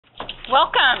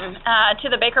Welcome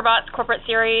to the BakerBot's Corporate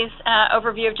Series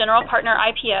overview of general partner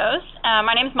IPOs.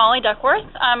 My name is Molly Duckworth.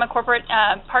 I'm a corporate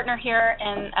partner here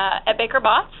at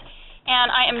BakerBot's, and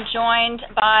I am joined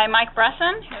by Mike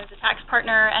Bresson, who is a tax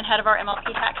partner and head of our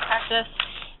MLP tax practice,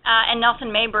 and Nelson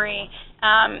Mabry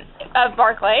of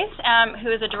Barclays,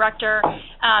 who is a director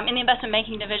in the investment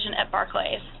banking division at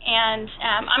Barclays. And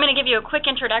I'm going to give you a quick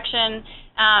introduction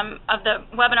of the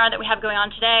webinar that we have going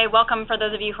on today. Welcome for those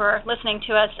of you who are listening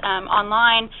to us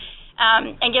online,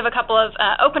 and give a couple of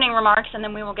opening remarks, and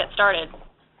then we will get started.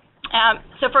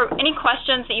 So for any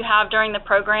questions that you have during the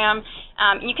program,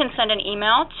 you can send an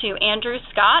email to Andrew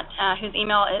Scott, whose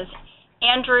email is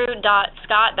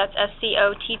andrew.scott, that's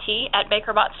S-C-O-T-T, at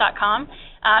bakerbots.com,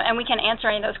 and we can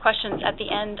answer any of those questions at the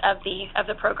end of the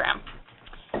program.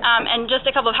 And just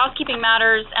a couple of housekeeping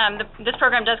matters. This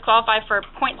program does qualify for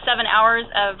 0.7 hours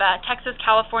of Texas,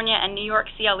 California, and New York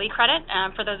CLE credit.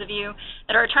 For those of you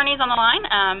that are attorneys on the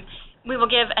line, we will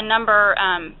give a number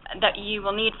that you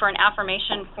will need for an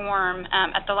affirmation form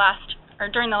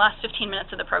during the last 15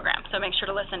 minutes of the program. So make sure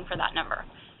to listen for that number.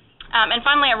 And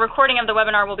finally, a recording of the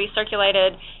webinar will be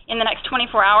circulated in the next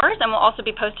 24 hours and will also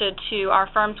be posted to our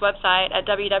firm's website at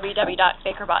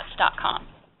www.bakerbots.com.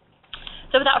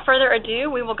 So without further ado,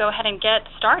 we will go ahead and get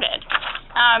started.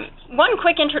 One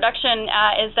quick introduction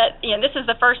is that this is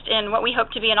the first in what we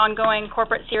hope to be an ongoing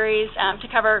corporate series to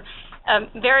cover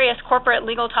various corporate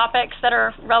legal topics that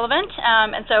are relevant.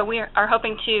 And so we are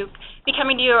hoping to be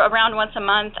coming to you around once a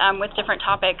month with different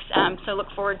topics. So look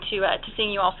forward to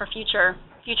seeing you all for future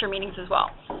meetings as well.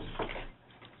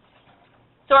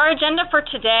 So our agenda for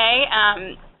today,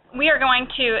 we are going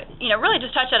to really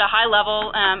just touch at a high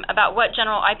level about what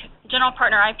general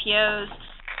partner IPOs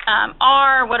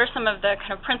are, what are some of the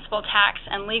kind of principal tax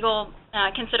and legal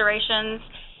considerations,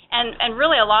 and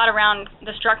really a lot around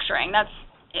the structuring. That's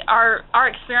our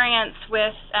experience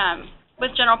with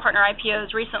general partner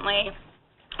IPOs recently.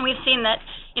 We've seen that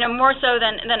more so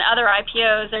than other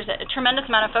IPOs, there's a tremendous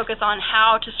amount of focus on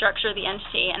how to structure the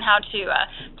entity and how to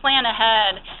plan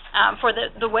ahead for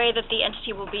the way that the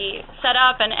entity will be set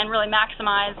up and really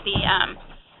maximize the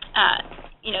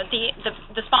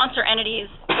sponsor entity's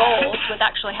goals with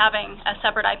actually having a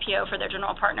separate IPO for their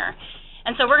general partner.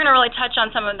 And so we're going to really touch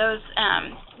on some of those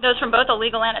from both a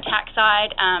legal and a tax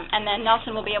side, and then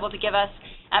Nelson will be able to give us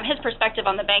his perspective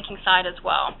on the banking side as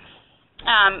well.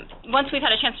 Once we've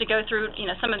had a chance to go through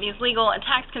some of these legal and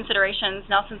tax considerations,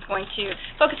 Nelson's going to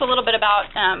focus a little bit about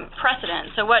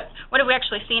precedent. So what have we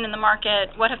actually seen in the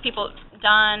market? What have people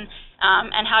done?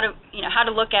 And how to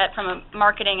look at, from a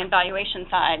marketing and valuation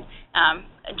side,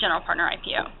 a general partner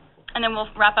IPO. And then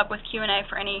we'll wrap up with Q&A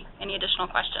for any additional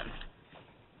questions.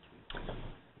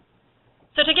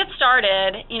 So to get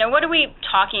started, what are we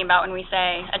talking about when we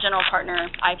say a general partner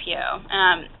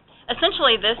IPO?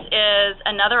 Essentially, this is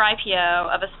another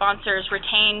IPO of a sponsor's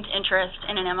retained interest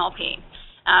in an MLP.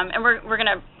 And we're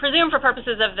going to presume for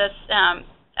purposes of this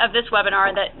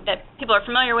webinar that people are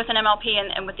familiar with an MLP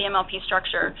and with the MLP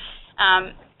structure.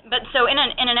 But so in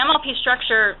an MLP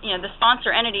structure, the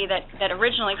sponsor entity that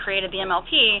originally created the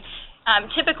MLP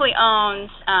typically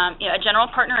owns a general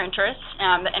partner interest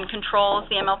and controls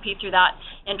the MLP through that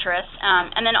interest,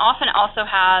 and then often also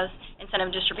has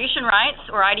incentive distribution rights,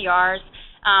 or IDRs,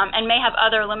 and may have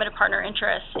other limited partner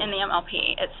interests in the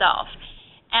MLP itself.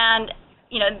 And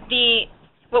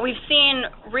what we've seen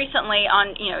recently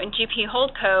in GP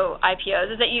Holdco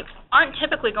IPOs is that you aren't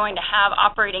typically going to have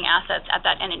operating assets at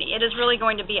that entity. It is really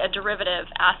going to be a derivative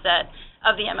asset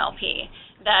of the MLP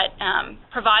that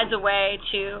provides a way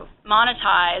to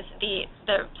monetize the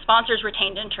sponsor's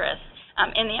retained interest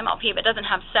in the MLP, but doesn't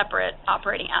have separate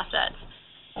operating assets.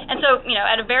 And so,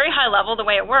 at a very high level, the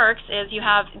way it works is you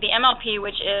have the MLP,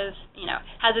 which is,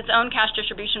 has its own cash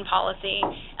distribution policy,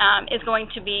 is going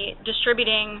to be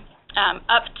distributing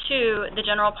up to the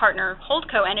general partner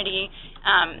holdco entity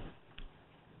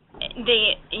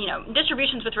the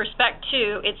distributions with respect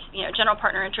to its general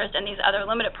partner interest and these other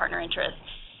limited partner interests,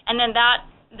 and then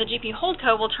the GP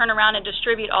holdco will turn around and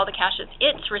distribute all the cash that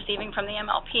it's receiving from the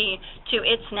MLP to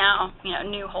its now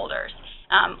new holders.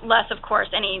 Less, of course,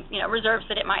 any reserves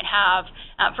that it might have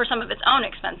for some of its own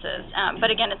expenses. But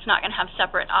again, it's not going to have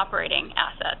separate operating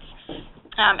assets.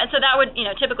 And so that would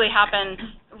typically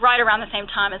happen right around the same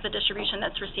time as the distribution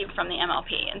that's received from the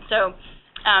MLP. And so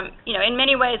in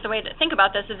many ways, the way to think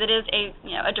about this is it is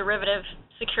a derivative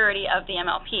security of the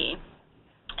MLP.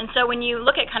 And so when you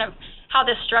look at kind of how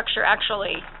this structure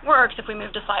actually works, if we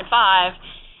move to slide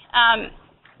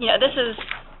 5, this is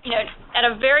at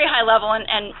a very high level, and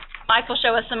Mike will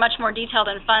show us some much more detailed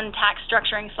and fun tax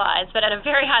structuring slides, but at a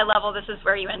very high level, this is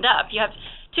where you end up. You have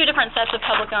two different sets of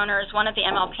public owners, one at the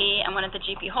MLP and one at the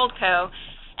GP Holdco,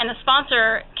 and the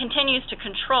sponsor continues to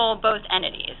control both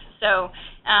entities. So,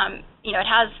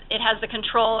 it has the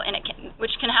control, and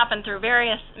which can happen through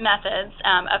various methods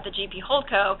of the GP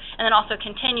Holdco, and then also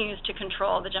continues to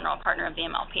control the general partner of the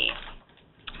MLP.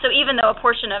 So even though a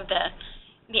portion of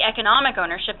the economic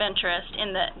ownership interest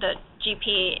in the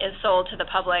GP is sold to the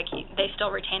public, they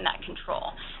still retain that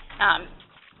control.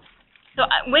 So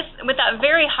with that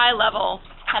very high level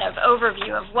kind of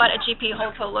overview of what a GP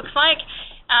Holdco looks like,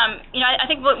 I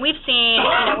think what we've seen,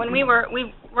 when we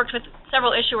worked with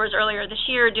several issuers earlier this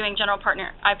year doing general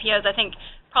partner IPOs. I think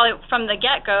probably from the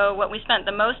get-go, what we spent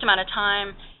the most amount of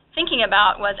time thinking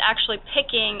about was actually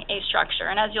picking a structure.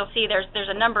 And as you'll see, there's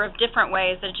a number of different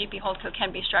ways that a GP Holdco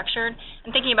can be structured.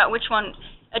 And thinking about which one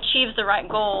achieves the right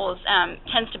goals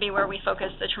tends to be where we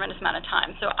focus a tremendous amount of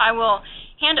time. So I will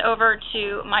hand over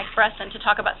to Mike Bresson to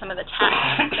talk about some of the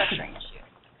tax structuring issues.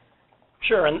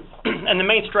 Sure, and the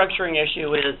main structuring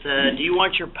issue is, do you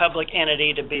want your public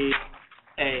entity to be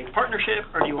a partnership,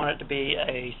 or do you want it to be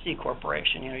a C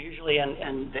corporation? Usually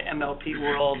in the MLP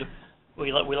world,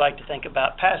 we like to think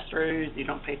about pass-throughs. You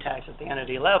don't pay tax at the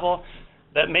entity level,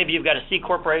 but maybe you've got a C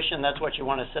corporation. That's what you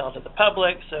want to sell to the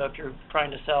public. So if you're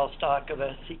trying to sell stock of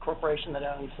a C corporation that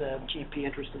owns GP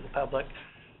interest in the public,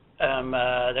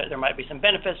 there might be some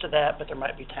benefits to that, but there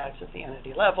might be tax at the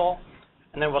entity level.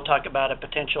 And then we'll talk about a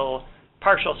potential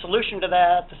partial solution to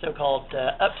that, the so-called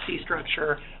up-C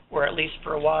structure, where at least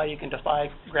for a while you can defy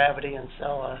gravity and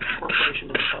sell a corporation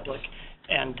to the public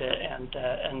and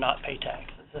not pay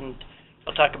taxes. And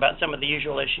we'll talk about some of the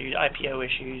usual issues, IPO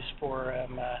issues for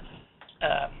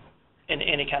in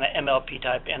any kind of MLP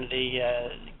type entity,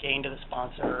 gain to the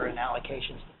sponsor and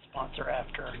allocations to the sponsor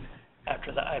after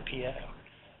the IPO.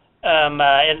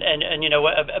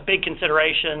 A big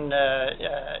consideration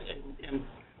in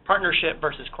partnership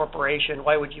versus corporation.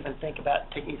 Why would you even think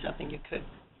about taking something you could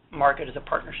market as a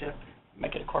partnership,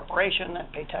 make it a corporation, and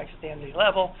pay tax at the entity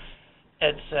level?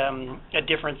 It's a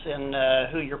difference in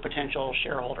who your potential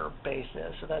shareholder base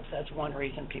is. So that's one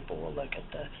reason people will look at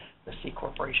the C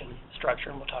corporation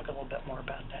structure, and we'll talk a little bit more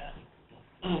about that.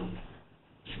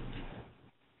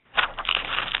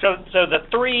 So the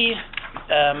three,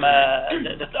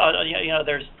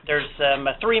 there's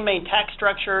three main tax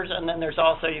structures, and then there's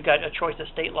also, you've got a choice of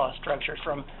state law structures.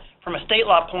 From a state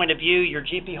law point of view, your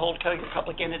GP Holdco, your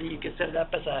public entity, you can set it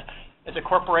up as a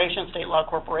corporation, state law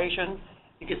corporation.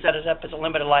 You can set it up as a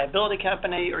limited liability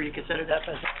company, or you can set it up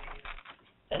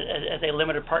as a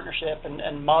limited partnership,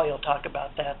 and Molly will talk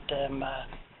about that in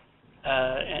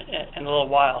a little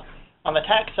while. On the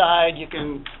tax side, you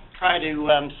can try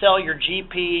to sell your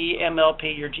GP,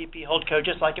 MLP, your GP Holdco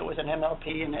just like it was an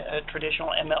MLP and a traditional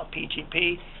MLP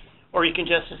GP, or you can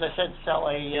just, as I said, sell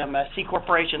a C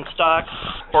corporation stock,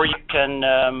 or you can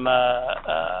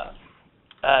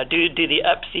do the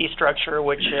up-C structure,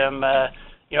 which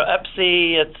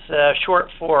up-C, it's short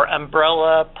for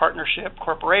umbrella partnership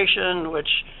corporation, which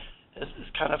is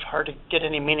kind of hard to get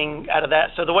any meaning out of that.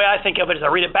 So the way I think of it is I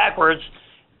read it backwards,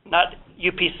 not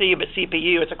UPC but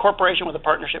CPU. It's a corporation with a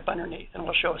partnership underneath, and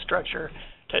we'll show a structure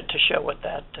to show what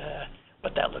that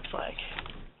looks like.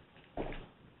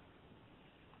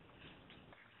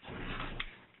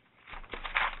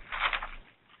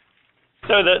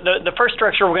 So the first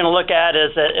structure we're going to look at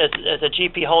is a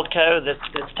GP Holdco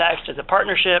that's taxed as a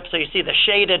partnership. So you see the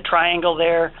shaded triangle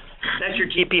there. That's your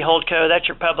GP Holdco. That's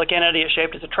your public entity. It's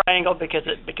shaped as a triangle because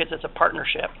it's a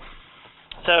partnership.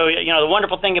 So the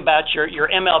wonderful thing about your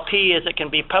MLP is it can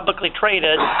be publicly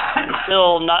traded and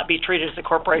still not be treated as a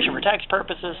corporation for tax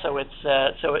purposes. So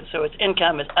its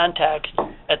income is untaxed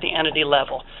at the entity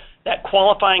level. That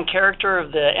qualifying character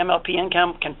of the MLP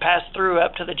income can pass through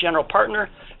up to the general partner.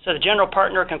 So the general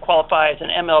partner can qualify as an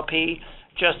MLP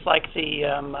just like the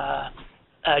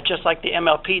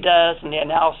MLP does, and the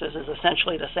analysis is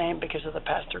essentially the same because of the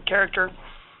pass-through character.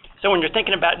 So when you're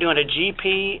thinking about doing a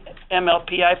GP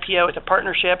MLP IPO as a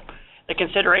partnership, the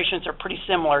considerations are pretty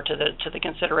similar to the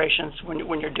considerations when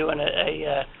you're doing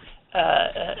an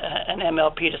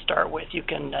MLP to start with. You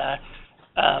can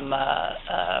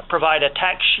provide a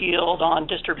tax shield on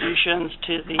distributions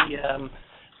to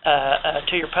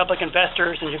your public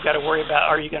investors, and you've got to worry about,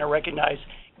 are you going to recognize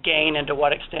gain and to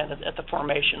what extent at the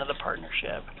formation of the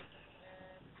partnership.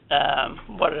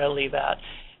 What did I leave out?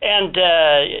 And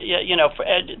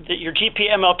your GP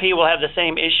MLP will have the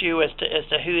same issue as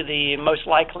to who the most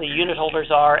likely unit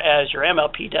holders are as your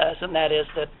MLP does, and that is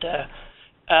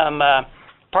that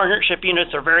partnership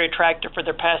units are very attractive for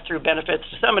their pass-through benefits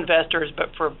to some investors, but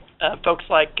for folks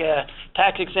like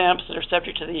tax exempts that are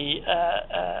subject to the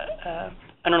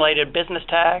unrelated business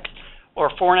tax, or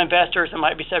foreign investors that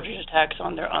might be subject to tax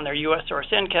on their U.S.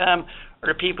 source income, or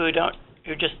to people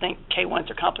who just think K-1s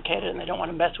are complicated and they don't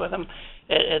want to mess with them.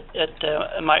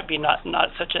 It might be not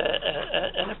such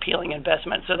an appealing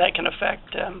investment. So that can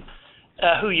affect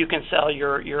who you can sell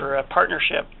your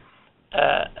partnership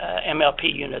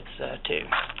MLP units to.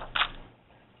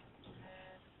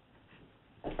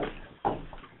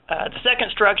 The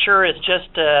second structure is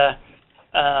just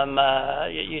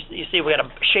you see we got a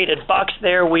shaded box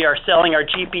there. We are selling our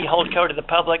GP holdco to the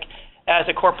public as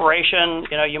a corporation.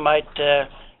 You know,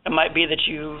 it might be that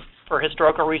you, for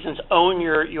historical reasons, own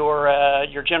your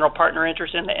general partner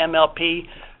interest in the MLP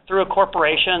through a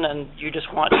corporation, and you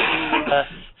just want to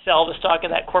sell the stock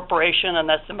of that corporation, and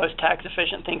that's the most tax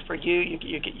efficient thing for you.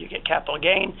 You get capital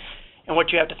gain, and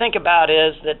what you have to think about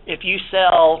is that if you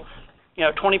sell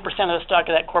 20% of the stock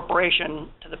of that corporation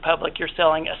to the public, you're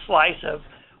selling a slice of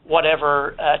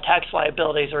whatever tax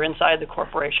liabilities are inside the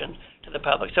corporation to the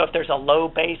public. So if there's a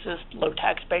low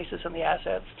tax basis in the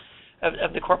assets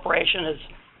of the corporation,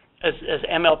 as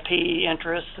MLP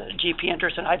interests, GP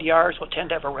interests, and IDRs will tend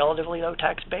to have a relatively low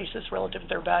tax basis relative to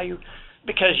their value,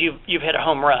 because you've hit a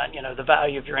home run. The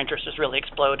value of your interest has really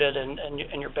exploded, and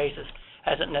your basis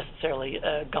hasn't necessarily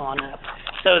gone up.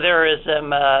 So there is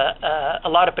a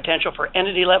lot of potential for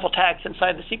entity-level tax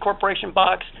inside the C corporation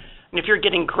box. And if you're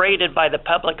getting graded by the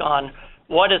public on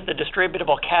what is the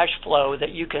distributable cash flow that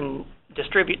you can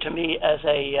distribute to me as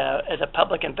a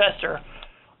public investor,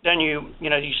 then you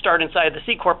start inside the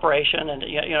C corporation, and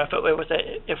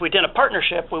if we did a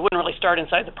partnership, we wouldn't really start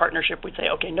inside the partnership. We'd say,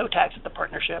 okay, no tax at the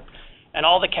partnership, and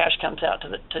all the cash comes out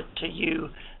to you,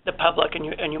 the public,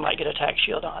 and you might get a tax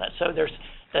shield on it. So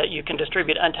you can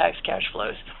distribute untaxed cash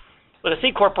flows. With a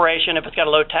C corporation, if it's got a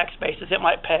low tax basis, it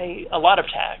might pay a lot of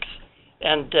tax,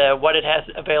 and what it has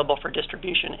available for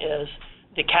distribution is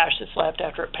the cash that's left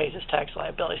after it pays its tax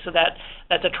liability. So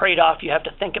that's a trade-off you have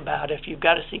to think about if you've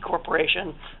got a C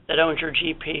corporation that owns your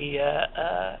GP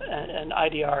and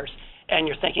IDRs, and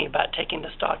you're thinking about taking the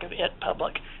stock of it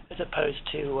public as opposed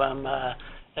to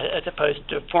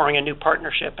forming a new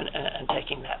partnership and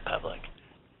taking that public.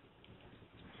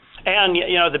 And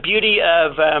the beauty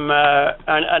of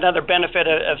another benefit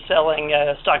of selling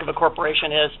stock of a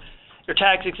corporation is your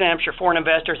tax exempts, your foreign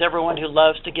investors, everyone who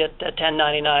loves to get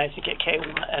 1099s and get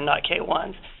K1 and not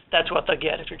K1s. That's what they'll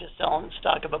get if you're just selling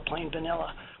stock of a plain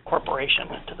vanilla corporation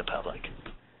to the public.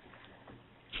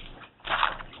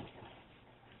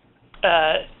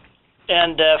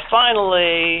 And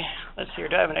finally, let's see here.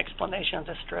 Do I have an explanation of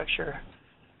this structure?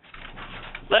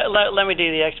 Let me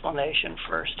do the explanation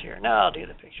first here. No, I'll do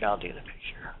the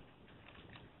picture.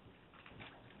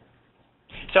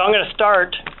 So I'm going to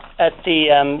start at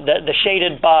the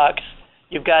shaded box.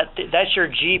 You've got that's your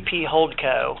GP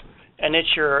holdco, and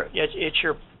it's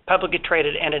your publicly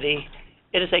traded entity.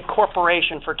 It is a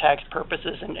corporation for tax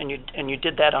purposes, and you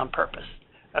did that on purpose.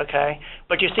 Okay,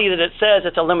 but you see that it says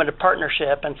it's a limited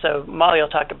partnership, and so Molly will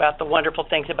talk about the wonderful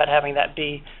things about having that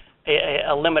be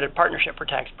a limited partnership for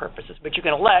tax purposes. But you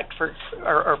can elect for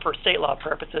state law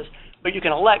purposes, but you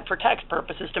can elect for tax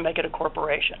purposes to make it a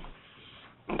corporation.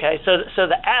 Okay, so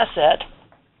the asset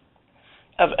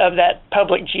of that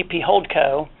public GP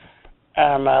holdco,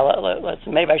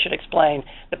 maybe I should explain.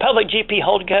 The public GP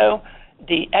holdco,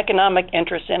 the economic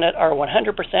interests in it are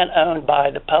 100% owned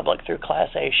by the public through Class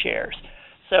A shares.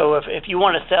 So if you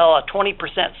want to sell a 20%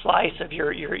 slice of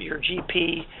your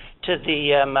GP to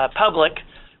the public,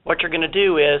 what you're going to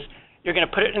do is you're going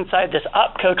to put it inside this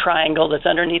OpCo triangle that's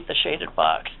underneath the shaded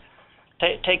box.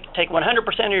 Take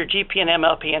 100% of your GP and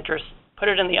MLP interest, put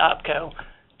it in the OpCo,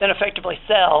 then effectively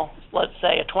sell, let's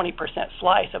say, a 20%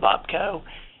 slice of OpCo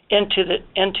into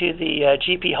the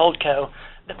GP holdco.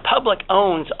 The public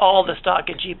owns all the stock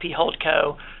of GP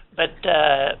holdco, but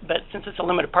since it's a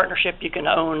limited partnership, you can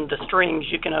own the strings,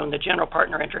 you can own the general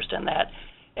partner interest in that,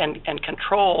 and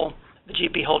control the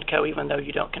GP holdco, even though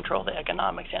you don't control the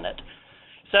economics in it.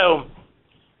 So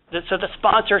the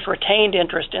sponsor's retained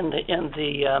interest in the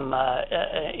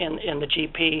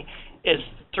GP is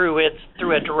through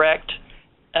a direct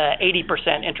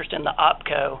 80% interest in the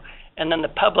OpCo, and then the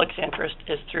public's interest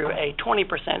is through a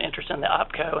 20% interest in the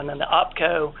OpCo, and then the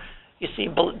OpCo, you see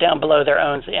down below there,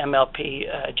 owns the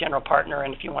MLP general partner,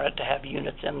 and if you want it to have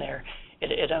units in there,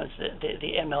 it owns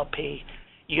the MLP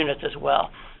units as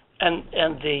well. And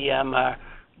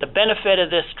the benefit of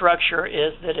this structure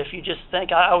is that if you just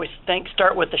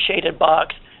start with the shaded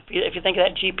box. If you think of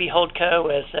that GP holdco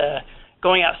as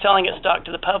going out selling its stock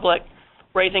to the public,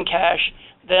 raising cash,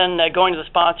 then going to the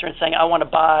sponsor and saying, I want to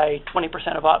buy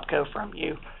 20% of OpCo from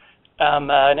you,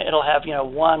 and it'll have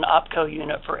one OpCo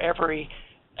unit for every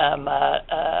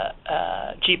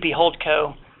GP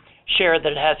Holdco share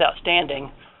that it has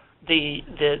outstanding, the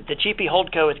GP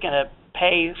Holdco is going to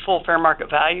pay full fair market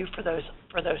value for those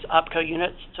OpCo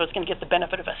units, so it's going to get the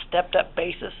benefit of a stepped-up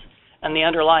basis and the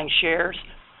underlying shares,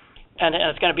 and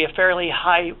it's going to be a fairly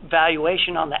high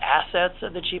valuation on the assets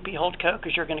of the GP Holdco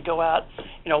because you're going to go out.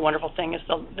 A wonderful thing is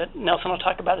that Nelson will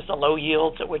talk about is the low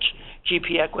yields at which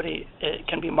GP equity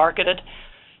can be marketed.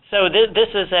 So this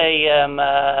is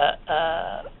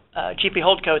GP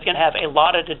Holdco is going to have a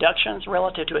lot of deductions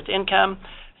relative to its income.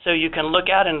 So you can look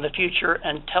out into the future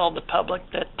and tell the public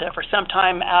that for some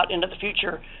time out into the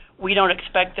future, we don't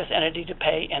expect this entity to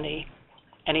pay any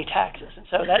taxes. And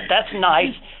so that's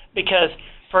nice because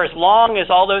for as long as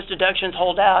all those deductions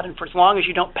hold out and for as long as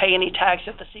you don't pay any tax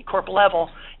at the C Corp level,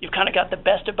 you've kind of got the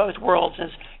best of both worlds.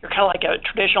 Since you're kind of like a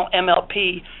traditional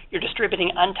MLP, you're distributing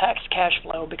untaxed cash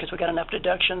flow because we've got enough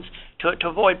deductions to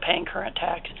avoid paying current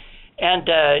tax. And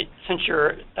since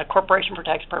you're a corporation for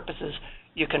tax purposes,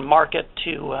 you can market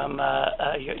to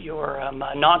your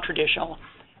non-traditional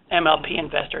MLP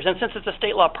investors. And since it's a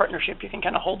state law partnership, you can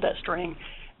kind of hold that string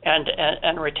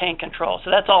and retain control.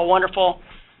 So that's all wonderful.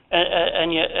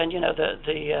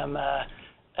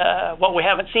 What we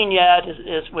haven't seen yet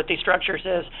is with these structures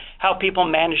is how people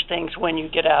manage things when you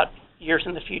get out years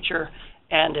in the future,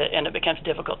 and it becomes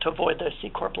difficult to avoid those C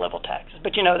Corp level taxes.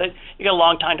 But you got a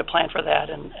long time to plan for that,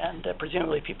 and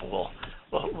presumably people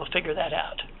will figure that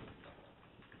out.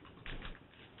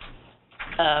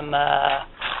 And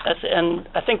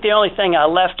I think the only thing I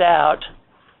left out,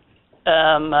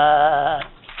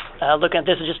 looking at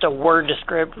this is just a word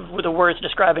the words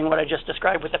describing what I just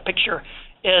described with a picture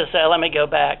is, let me go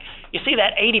back. You see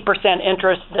that 80%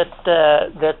 interest that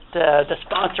the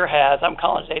sponsor has, I'm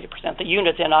calling it 80%, the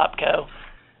units in OpCo.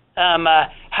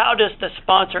 How does the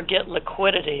sponsor get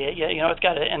liquidity? It's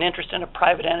got an interest in a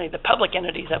private entity. The public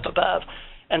entity is up above.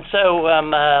 And so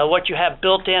what you have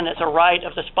built in is a right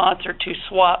of the sponsor to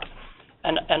swap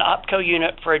an OpCo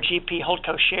unit for a GP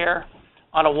Holdco share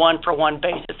on a one-for-one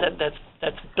basis.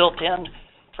 That's built in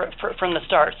from the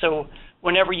start. So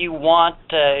whenever you want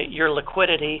your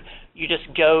liquidity, you just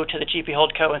go to the GP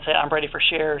Holdco and say, I'm ready for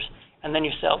shares, and then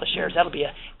you sell the shares. That'll be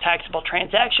a taxable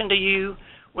transaction to you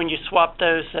when you swap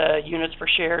those units for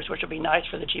shares, which will be nice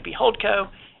for the GP Holdco.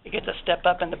 It gets a step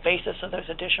up in the basis of those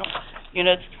additional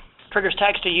units. Triggers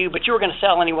tax to you, but you were going to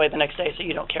sell anyway the next day, so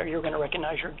you don't care. You're going to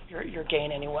recognize your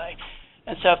gain anyway.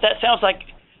 And so if that sounds like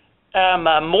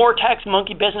more tax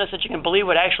monkey business that you can believe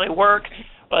would actually work,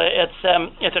 but it's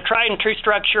a tried and true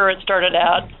structure. It started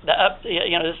out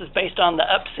this is based on the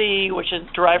UP-C, which is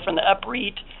derived from the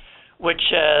UP-REIT,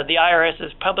 which the IRS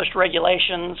has published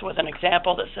regulations with an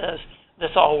example that says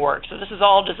this all works. So this is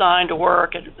all designed to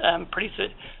work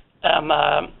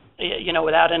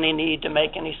without any need to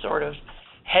make any sort of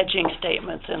hedging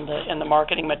statements in the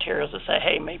marketing materials that say,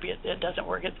 hey, maybe it doesn't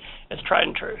work. It's tried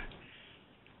and true.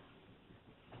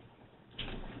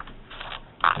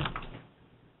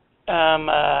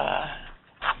 I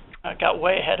got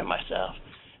way ahead of myself.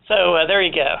 So there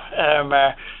you go.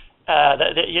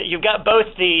 You've got both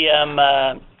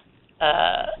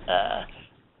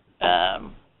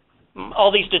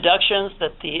all these deductions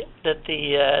that the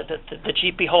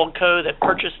GP Holdco that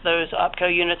purchased those OpCo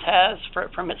units has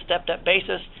from its stepped-up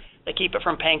basis. They keep it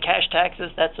from paying cash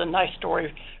taxes. That's a nice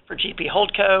story for GP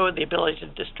Holdco, the ability to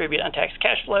distribute untaxed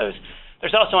cash flows.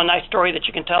 There's also a nice story that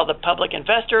you can tell the public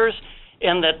investors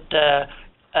in that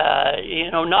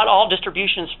not all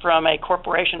distributions from a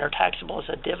corporation are taxable as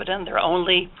a dividend. They're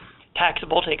only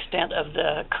taxable to the extent of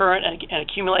the current and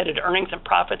accumulated earnings and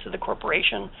profits of the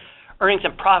corporation. Earnings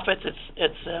and profits,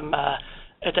 it's a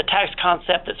tax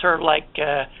concept that's sort of like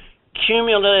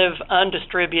cumulative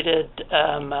undistributed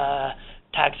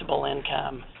taxable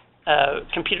income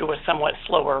computed with somewhat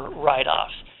slower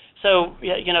write-offs. So,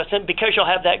 because you'll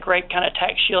have that great kind of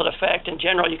tax shield effect, in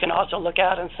general, you can also look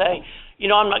out and say,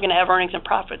 I'm not going to have earnings and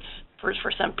profits for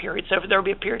some period. So there will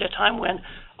be a period of time when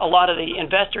a lot of the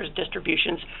investors'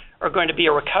 distributions are going to be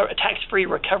a tax-free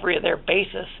recovery of their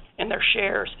basis in their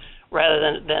shares, rather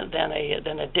than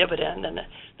a dividend, and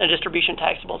the distribution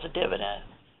taxable as a dividend.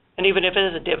 And even if it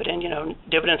is a dividend,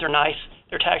 dividends are nice.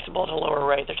 They're taxable at a lower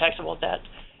rate. They're taxable at that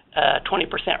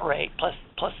 20% rate plus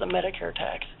the Medicare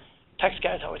tax. Tax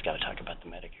guys always got to talk about the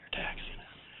Medicare tax,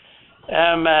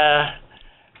 and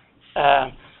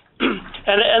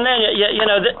then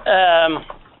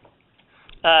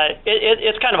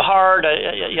It's kind of hard.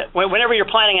 Whenever you're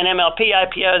planning an MLP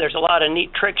IPO, there's a lot of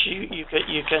neat tricks you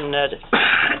can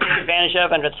take advantage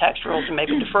of under the tax rules and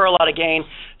maybe defer a lot of gain.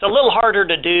 It's a little harder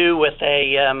to do with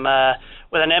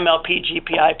with an MLP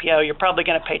GP IPO. You're probably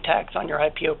going to pay tax on your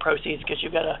IPO proceeds because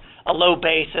you've got a low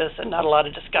basis and not a lot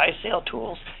of disguised sale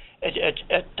tools at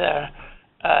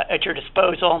your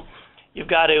disposal. You've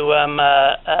got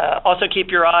to also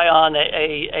keep your eye on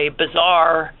a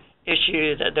bizarre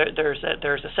issue. That there's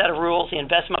a set of rules, the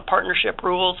investment partnership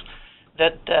rules,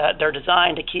 that they're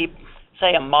designed to keep,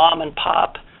 say, a mom and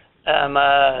pop.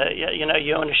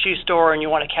 You own a shoe store and you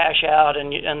want to cash out,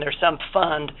 and there's some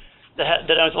fund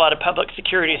that owns a lot of public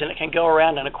securities, and it can go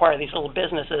around and acquire these little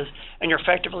businesses, and you're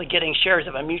effectively getting shares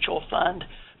of a mutual fund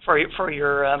for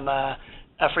your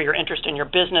interest in your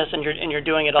business, and you're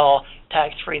doing it all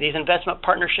tax free. These investment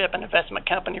partnership and investment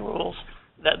company rules,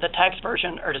 the tax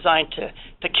version, are designed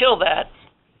to kill that,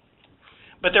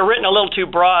 but they're written a little too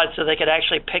broad so they could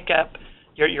actually pick up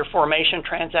your formation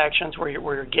transactions where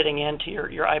you're getting into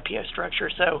your IPO structure,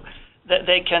 so that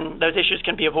those issues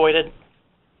can be avoided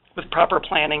with proper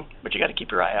planning, but you got to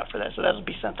keep your eye out for that. So that'll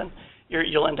be something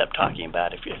you'll end up talking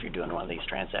about if you're doing one of these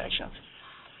transactions.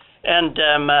 And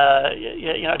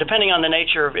depending on the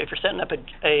nature of, if you're setting up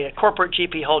a corporate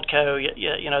GP holdco,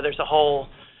 there's a whole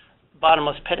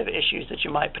bottomless pit of issues that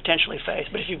you might potentially face.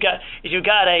 But if you've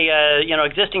got a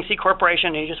existing C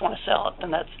corporation and you just want to sell it,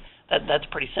 then that's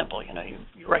pretty simple.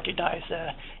 You recognize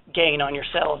gain on your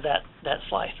sale of that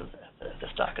slice of the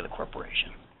stock of the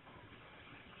corporation.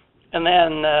 And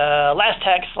then last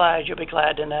tax slide, you'll be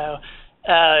glad to know.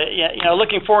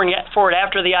 Looking forward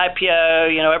after the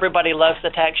IPO, everybody loves the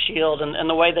tax shield, and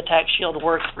the way the tax shield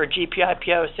works for a GP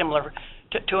IPO is similar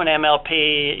to an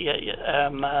MLP.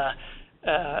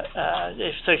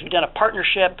 So if you've done a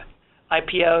partnership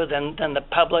IPO, then the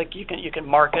public, you can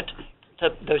market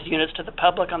those units to the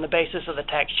public on the basis of the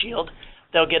tax shield.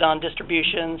 They'll get on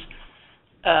distributions.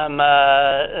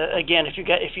 Again, if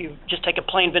you just take a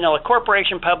plain vanilla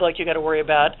corporation public, you got to worry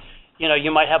about,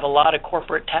 you might have a lot of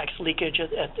corporate tax leakage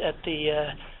at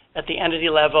the entity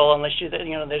level, unless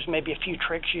there's maybe a few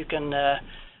tricks you can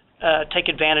take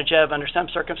advantage of under some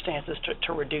circumstances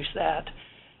to reduce that.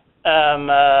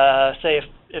 Say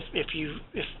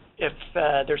if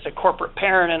there's a corporate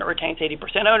parent and it retains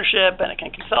 80% ownership and it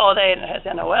can consolidate and it has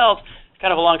NOLs.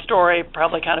 Kind of a long story,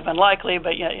 probably kind of unlikely,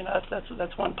 but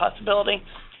that's one possibility.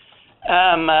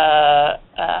 And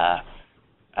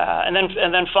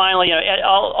then finally,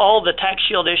 all the tax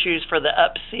shield issues for the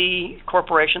Up-C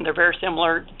corporation, they're very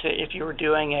similar to if you were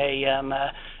doing an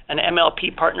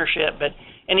MLP partnership. But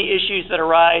any issues that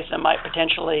arise that might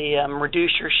potentially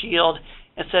reduce your shield,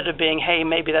 instead of being, hey,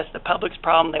 maybe that's the public's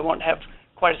problem, they won't have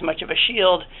quite as much of a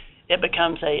shield, it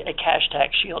becomes a cash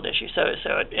tax shield issue. So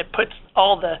it puts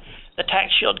all the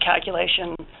tax shield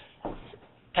calculations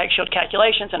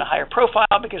in a higher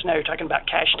profile, because now you're talking about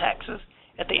cash taxes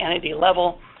at the entity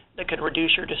level that could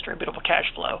reduce your distributable cash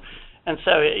flow. And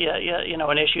so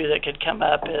an issue that could come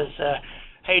up is,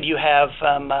 hey, do you have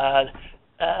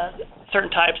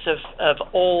certain types of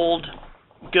old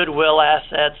goodwill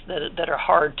assets that are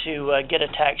hard to get a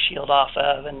tax shield off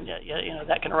of, and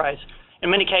that can arise. In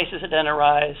many cases, it doesn't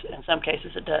arise. In some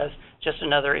cases, it does. Just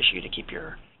another issue to keep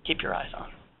your eyes on.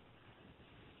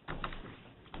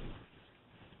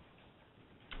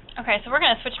 Okay, so we're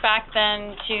going to switch back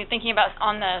then to thinking about,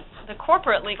 on the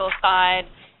corporate legal side,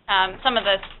 some of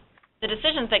the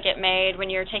decisions that get made when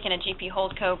you're taking a GP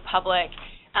holdco public.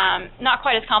 Not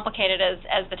quite as complicated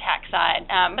as the tax side,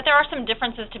 but there are some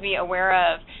differences to be aware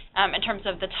of in terms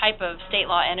of the type of state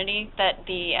law entity that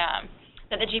the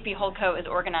GP holdco is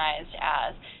organized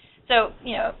as. So,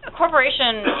 a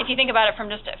corporation, if you think about it from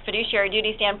just a fiduciary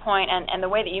duty standpoint and the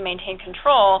way that you maintain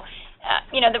control,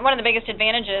 one of the biggest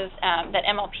advantages that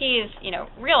MLPs,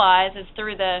 realize is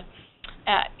through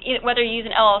whether you use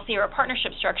an LLC or a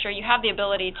partnership structure, you have the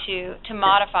ability to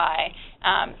modify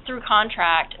through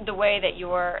contract the way that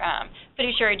your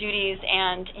fiduciary duties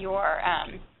and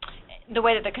the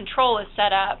way that the control is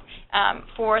set up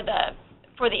for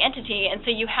the entity, and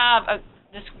so you have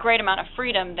this great amount of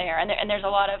freedom there, and there's a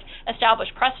lot of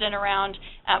established precedent around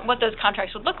what those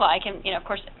contracts would look like, and of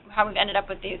course how we've ended up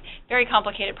with these very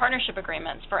complicated partnership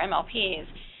agreements for MLPs.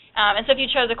 And so if you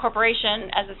chose a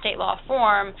corporation as a state law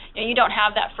form, you don't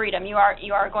have that freedom. You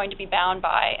are going to be bound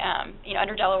by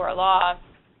under Delaware law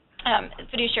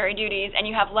fiduciary duties, and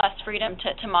you have less freedom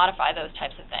to modify those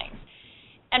types of things.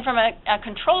 And from a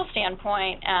control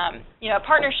standpoint, a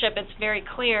partnership, it's very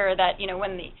clear that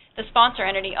when the sponsor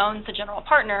entity owns the general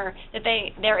partner, that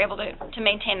they're able to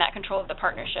maintain that control of the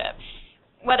partnership.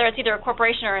 whether it's either a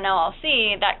corporation or an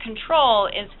LLC, that control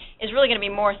is really going to be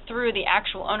more through the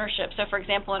actual ownership. So, for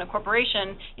example, in a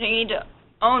corporation, you need to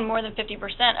own more than 50%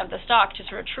 of the stock to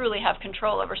sort of truly have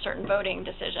control over certain voting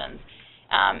decisions.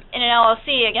 In an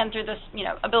LLC, again, through this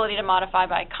ability to modify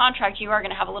by contract, you are going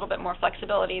to have a little bit more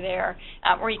flexibility there,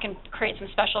 where you can create some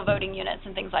special voting units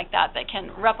and things like that that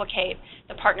can replicate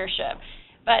the partnership.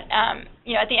 But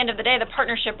at the end of the day, the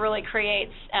partnership really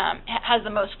has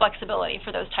the most flexibility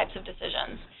for those types of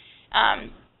decisions.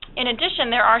 In addition,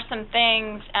 there are some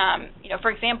things, for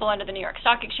example, under the New York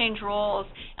Stock Exchange rules,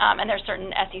 and there's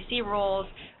certain SEC rules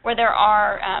where there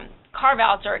are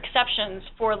carve-outs or exceptions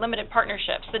for limited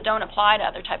partnerships that don't apply to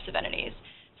other types of entities.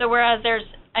 So whereas there's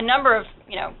a number of,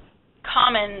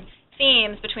 common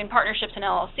themes between partnerships and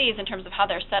LLCs in terms of how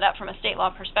they're set up from a state law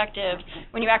perspective,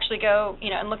 when you actually go,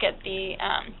 and look at the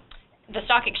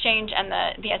stock exchange and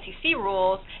the SEC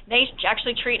rules, they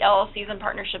actually treat LLCs and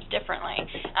partnerships differently.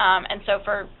 And so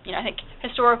for, I think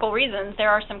historical reasons, there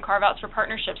are some carve-outs for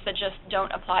partnerships that just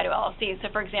don't apply to LLCs. So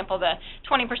for example, the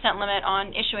 20% limit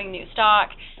on issuing new stock,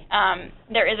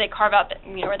 there is a carve-out that,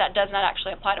 where that does not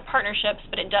actually apply to partnerships,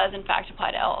 but it does in fact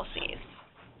apply to LLCs.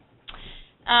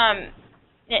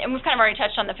 And we've kind of already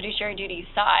touched on the fiduciary duties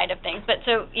side of things, but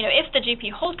so, if the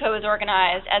GP Holdco is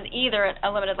organized as either a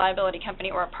limited liability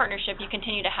company or a partnership, you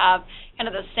continue to have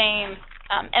kind of the same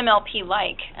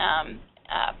MLP-like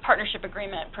partnership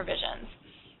agreement provisions.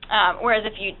 Whereas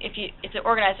if it's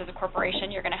organized as a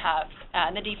corporation, you're going to have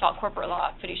the default corporate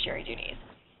law fiduciary duties.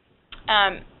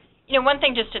 One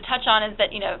thing just to touch on is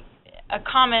that, a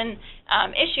common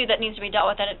issue that needs to be dealt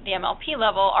with at the MLP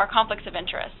level are conflicts of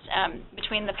interest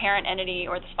between the parent entity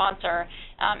or the sponsor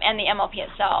and the MLP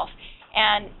itself.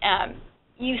 And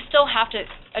you still have to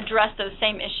address those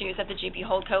same issues at the GP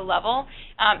Holdco level.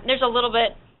 There's a little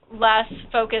bit less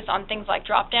focus on things like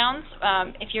drop-downs.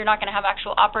 If you're not going to have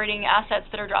actual operating assets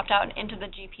that are dropped out into the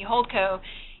GP Holdco,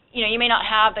 you may not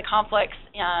have the conflicts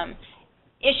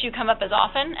issue come up as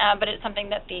often, but it's something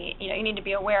that you need to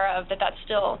be aware of, that's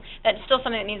still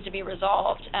something that needs to be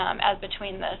resolved as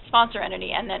between the sponsor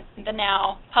entity and the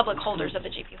now public holders of the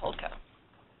GP Holdco.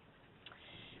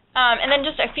 And then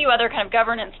just a few other kind of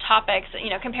governance topics,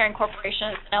 comparing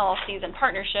corporations, LLCs, and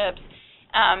partnerships.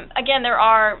 Again, there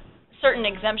are certain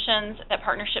exemptions that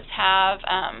partnerships have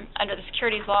under the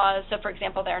securities laws. So, for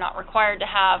example, they're not required to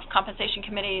have compensation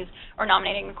committees or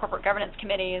nominating and corporate governance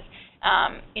committees.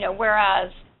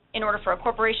 Whereas in order for a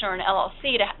corporation or an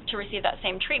LLC to receive that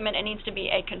same treatment, it needs to be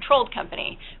a controlled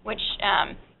company, which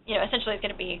essentially is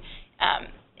going to be,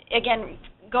 again,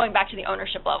 going back to the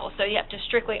ownership level. So you have to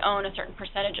strictly own a certain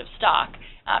percentage of stock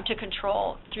to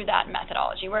control through that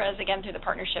methodology. Whereas, again, through the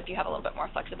partnership, you have a little bit more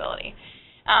flexibility.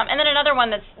 And then another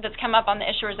one that's come up on the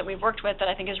issuers that we've worked with that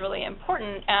I think is really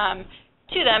important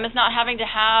to them is not having to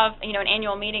have an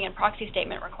annual meeting and proxy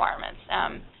statement requirements.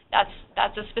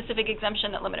 That's a specific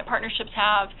exemption that limited partnerships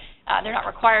have. They're not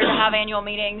required to have annual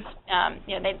meetings.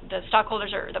 The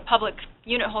stockholders or the public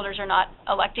unit holders are not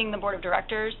electing the board of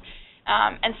directors,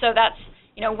 and so that's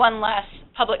one less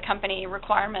public company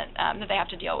requirement that they have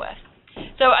to deal with.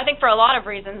 So I think for a lot of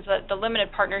reasons that the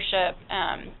limited partnership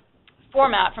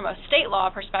format from a state law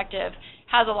perspective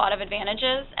has a lot of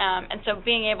advantages, and so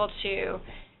being able to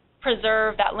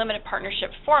preserve that limited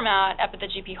partnership format up at the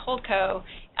GP Holdco,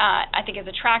 I think is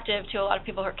attractive to a lot of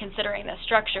people who are considering this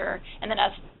structure. And then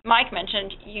as Mike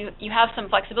mentioned, you have some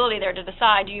flexibility there to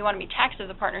decide, do you want to be taxed as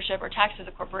a partnership or taxed as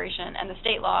a corporation, and the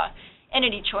state law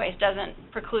entity choice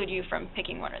doesn't preclude you from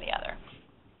picking one or the other.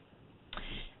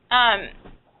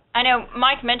 I know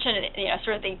Mike mentioned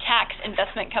sort of the tax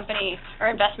investment company or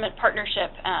investment partnership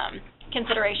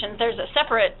considerations. There's a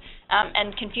separate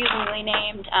and confusingly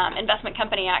named Investment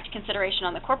Company Act consideration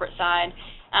on the corporate side,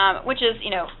 which is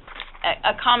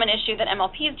a common issue that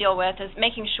MLPs deal with, is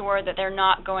making sure that they're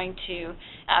not going to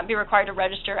be required to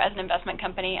register as an investment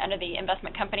company under the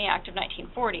Investment Company Act of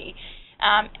 1940.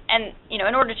 And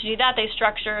in order to do that, they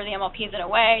structure the MLPs in a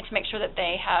way to make sure that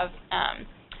they have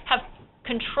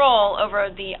control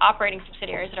over the operating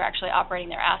subsidiaries that are actually operating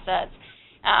their assets.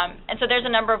 And so there's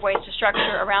a number of ways to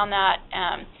structure around that.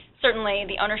 Certainly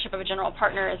the ownership of a general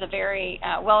partner is a very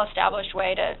well-established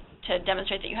way to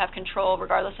demonstrate that you have control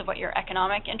regardless of what your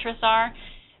economic interests are.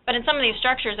 But in some of these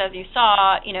structures, as you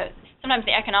saw, sometimes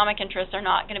the economic interests are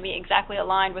not going to be exactly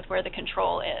aligned with where the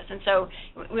control is. And so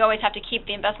we always have to keep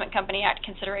the Investment Company Act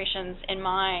considerations in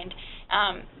mind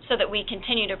so that we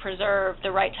continue to preserve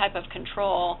the right type of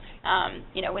control,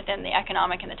 within the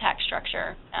economic and the tax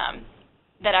structure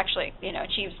that actually,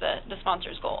 achieves the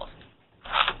sponsor's goals.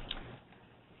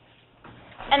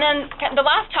 And then the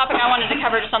last topic I wanted to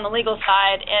cover just on the legal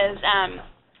side is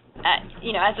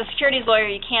as a securities lawyer,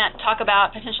 you can't talk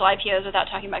about potential IPOs without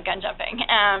talking about gun jumping.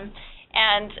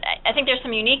 And I think there's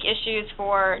some unique issues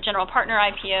for general partner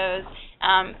IPOs,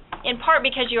 in part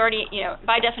because you already,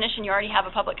 by definition, you already have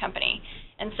a public company.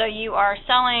 And so you are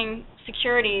selling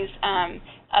securities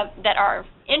that are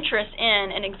interest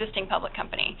in an existing public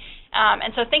company.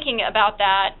 And so thinking about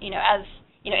that,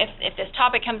 if this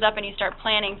topic comes up and you start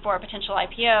planning for a potential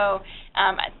IPO,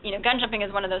 gun jumping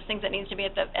is one of those things that needs to be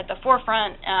at the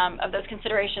forefront of those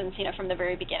considerations, from the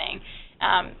very beginning.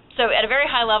 So at a very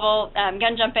high level,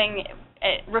 gun jumping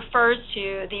refers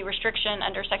to the restriction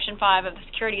under Section 5 of the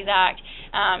Securities Act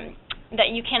that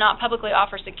you cannot publicly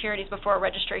offer securities before a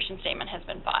registration statement has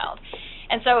been filed.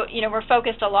 And so, we're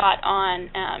focused a lot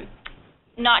on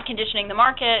not conditioning the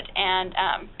market and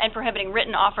prohibiting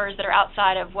written offers that are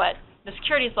outside of what the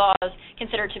securities laws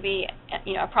consider to be,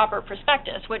 a proper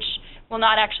prospectus, which will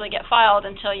not actually get filed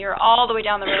until you're all the way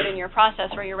down the road in your process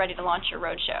where you're ready to launch your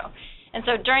roadshow. And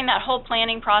so during that whole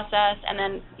planning process, and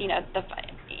then,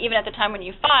 even at the time when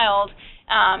you filed,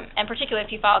 and particularly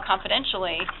if you file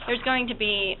confidentially, there's going to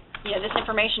be, this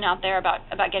information out there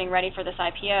about getting ready for this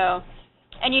IPO.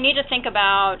 And you need to think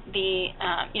about the,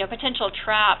 potential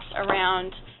traps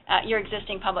around your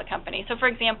existing public company. So, for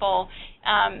example,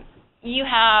 you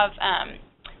have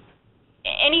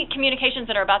any communications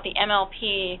that are about the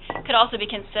MLP could also be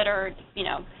considered,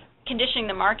 conditioning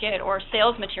the market or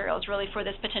sales materials really for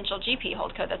this potential GP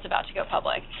holdco that's about to go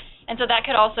public. And so that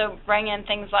could also bring in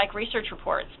things like research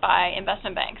reports by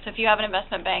investment banks. So if you have an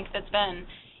investment bank that's been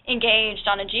engaged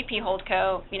on a GP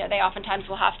holdco, they oftentimes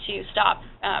will have to stop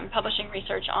publishing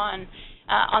research on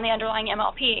the underlying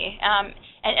MLP.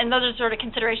 And those are sort of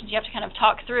considerations you have to kind of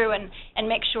talk through and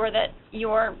make sure that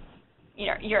your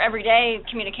everyday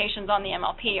communications on the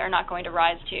MLP are not going to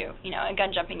rise to, a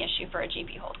gun jumping issue for a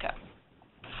GP holdco.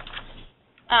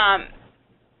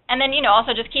 And then,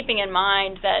 also just keeping in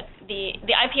mind that the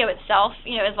IPO itself,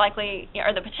 is likely,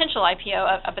 or the potential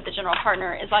IPO up at the general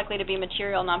partner is likely to be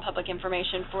material non-public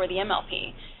information for the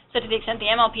MLP. So to the extent the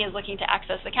MLP is looking to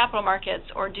access the capital markets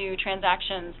or do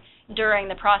transactions during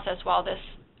the process while this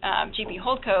GP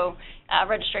holdco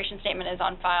registration statement is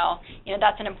on file,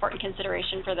 that's an important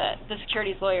consideration for the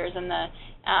securities lawyers and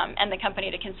the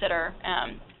company to consider.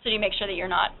 So you make sure that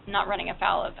you're not running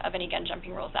afoul of any gun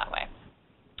jumping rules that way.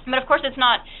 But of course, it's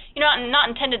not not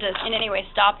intended to in any way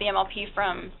stop the MLP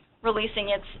from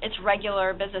releasing its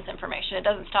regular business information. It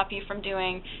doesn't stop you from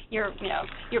doing your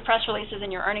press releases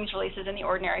and your earnings releases in the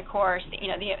ordinary course.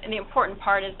 The important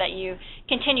part is that you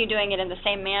continue doing it in the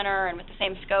same manner and with the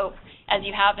same scope as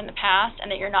you have in the past, and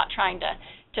that you're not trying to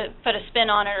put a spin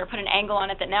on it or put an angle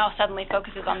on it that now suddenly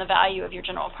focuses on the value of your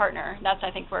general partner. That's, I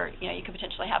think, where you could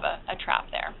potentially have a trap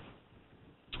there.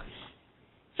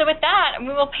 So with that,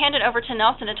 we will hand it over to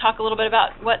Nelson to talk a little bit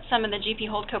about what some of the GP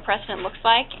holdco precedent looks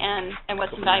like and what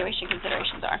some valuation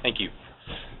considerations are. Thank you.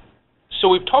 So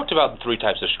we've talked about the three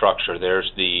types of structure.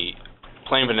 There's the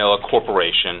plain vanilla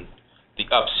corporation, the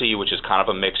Up-C, which is kind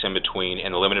of a mix in between, and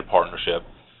the limited partnership.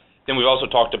 Then we've also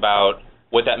talked about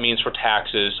what that means for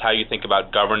taxes, how you think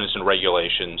about governance and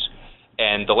regulations.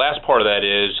 And the last part of that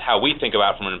is how we think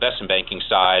about from an investment banking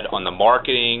side on the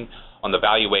marketing, on the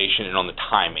valuation, and on the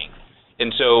timing. And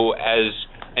so as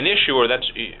an issuer,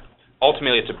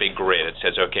 ultimately it's a big grid. It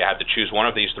says, okay, I have to choose one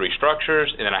of these three structures,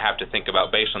 and then I have to think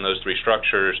about, based on those three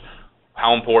structures,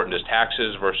 how important is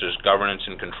taxes versus governance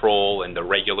and control and the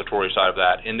regulatory side of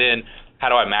that, and then how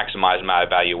do I maximize my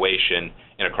valuation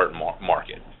in a current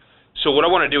market. So what I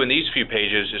want to do in these few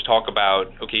pages is talk about,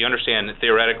 okay, you understand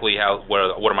theoretically what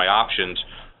are my options,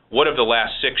 what have the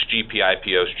last 6 GP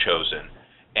IPOs chosen,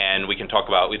 and we can talk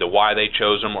about either why they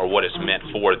chose them or what it's meant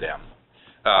for them.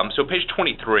 So page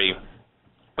 23,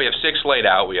 we have 6 laid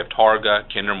out. We have Targa,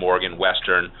 Kinder Morgan,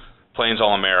 Western, Plains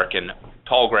All-American,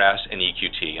 Tallgrass, and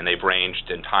EQT, and they've ranged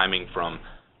in timing from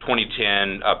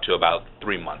 2010 up to about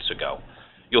 3 months ago.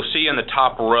 You'll see in the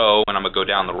top row, and I'm going to go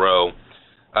down the row,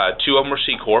 2 of them were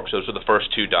C Corps. Those were the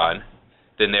first 2 done.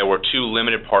 Then there were 2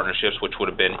 limited partnerships, which would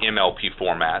have been MLP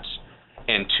formats,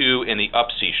 and 2 in the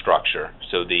Up-C structure.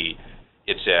 So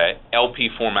it's a LP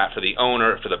format for the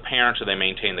owner, for the parent, so they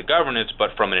maintain the governance, but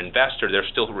from an investor, they're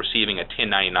still receiving a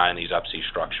 1099 in these Up-C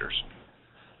structures.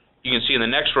 You can see in the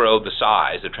next row the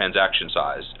size, the transaction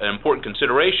size. An important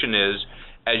consideration is,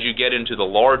 as you get into the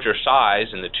larger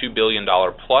size in the $2 billion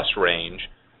plus range,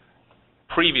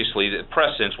 previously the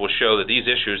precedents will show that these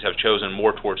issuers have chosen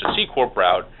more towards a C Corp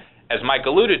route. As Mike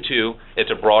alluded to,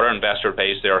 it's a broader investor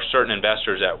base. There are certain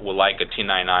investors that will like a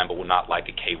 1099 but will not like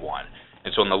a K1.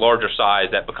 And so in the larger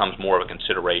size, that becomes more of a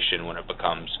consideration when it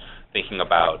becomes thinking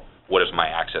about what is my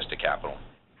access to capital.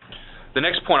 The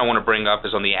next point I want to bring up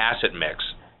is on the asset mix.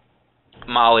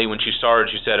 Molly, when she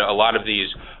started, she said a lot of these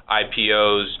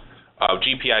IPOs,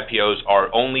 GP IPOs,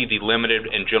 are only the limited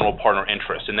and general partner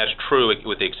interest, and that's true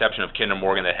with the exception of Kinder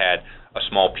Morgan that had a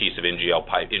small piece of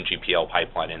NGPL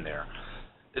pipeline in there.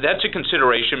 That's a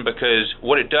consideration because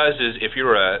what it does is if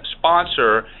you're a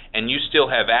sponsor and you still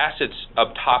have assets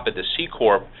up top at the C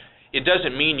Corp, it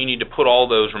doesn't mean you need to put all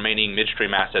those remaining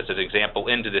midstream assets, as an example,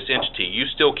 into this entity. You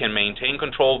still can maintain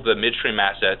control of the midstream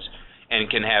assets and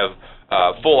can have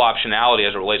full optionality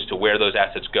as it relates to where those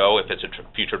assets go, if it's a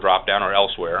future drop-down or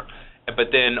elsewhere,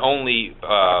 but then only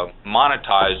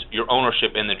monetize your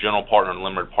ownership in the general partner and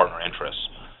limited partner interests.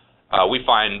 We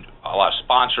find a lot of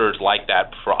sponsors like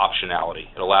that for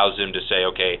optionality. It allows them to say,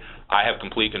 okay, I have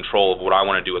complete control of what I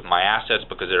want to do with my assets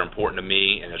because they're important to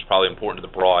me and it's probably important to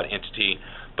the broad entity,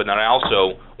 but then I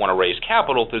also want to raise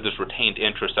capital through this retained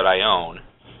interest that I own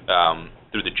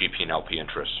through the GP and LP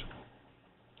interests.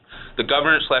 The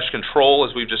governance/control,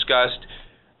 as we've discussed,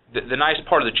 the nice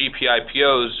part of the GP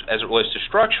IPOs as it relates to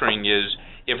structuring is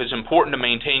if it's important to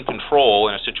maintain control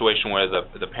in a situation where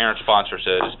the parent sponsor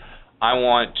says, I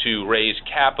want to raise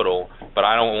capital, but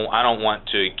I don't want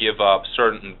to give up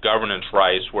certain governance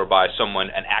rights whereby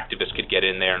an activist could get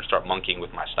in there and start monkeying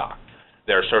with my stock.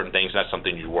 There are certain things, and that's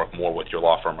something you work more with your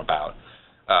law firm about.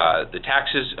 The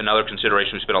taxes, another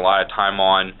consideration we spend a lot of time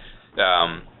on.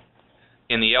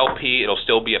 In the LP, it'll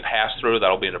still be a pass-through.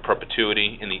 That'll be into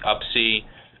perpetuity. In the Up-C,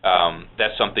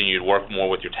 that's something you'd work more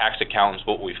with your tax accountants.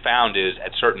 What we found is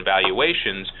at certain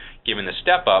valuations, given the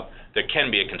step-up, there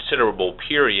can be a considerable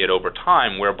period over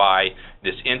time whereby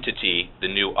this entity, the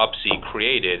new Up-C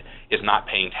created, is not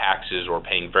paying taxes or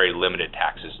paying very limited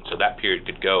taxes. And so that period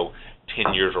could go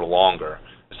 10 years or longer.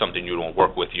 It's something you want to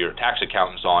work with your tax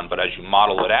accountants on, but as you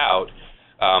model it out,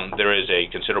 there is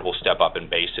a considerable step up in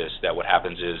basis that what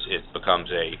happens is it becomes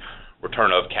a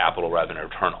return of capital rather than a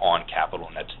return on capital,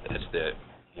 and that's the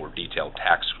more detailed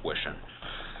tax question.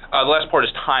 The last part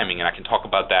is timing, and I can talk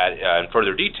about that in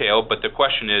further detail, but the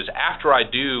question is, after I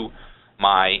do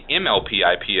my MLP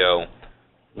IPO,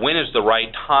 when is the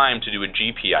right time to do a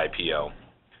GP IPO?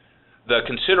 The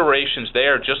considerations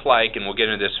there, just like, and we'll get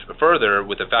into this further,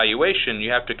 with evaluation,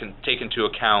 you have to take into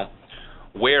account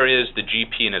where is the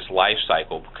GP in its life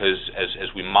cycle, because as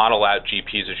we model out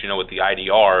GPs, as you know with the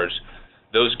IDRs,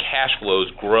 those cash flows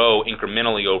grow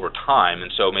incrementally over time, and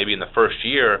so maybe in the first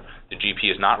year the GP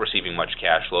is not receiving much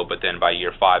cash flow, but then by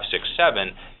year 5, 6,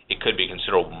 7 it could be a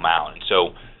considerable amount. And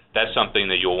so that's something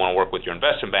that you'll want to work with your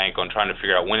investment bank on, trying to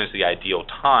figure out when is the ideal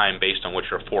time based on what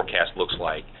your forecast looks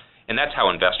like, and that's how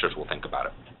investors will think about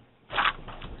it.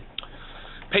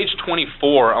 Page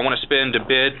 24, I want to spend a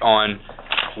bit on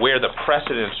where the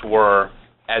precedents were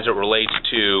as it relates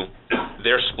to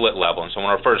their split level. And so when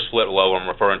I refer to split level, I'm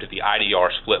referring to the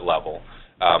IDR split level.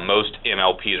 Most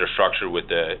MLPs are structured with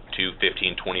the 2,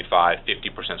 15, 25,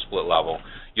 50% split level.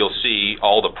 You'll see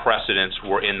all the precedents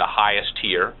were in the highest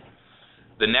tier.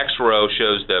 The next row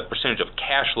shows the percentage of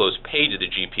cash flows paid to the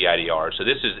GP IDR. So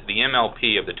this is the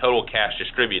MLP of the total cash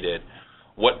distributed,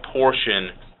 what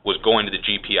portion was going to the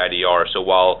GP IDR. So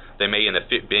while they may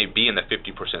be in the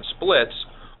 50% splits,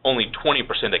 only 20%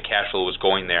 of cash flow was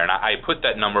going there. And I put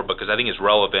that number because I think it's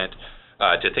relevant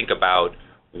to think about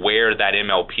where that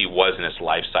MLP was in its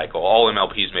life cycle. All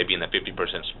MLPs may be in the 50%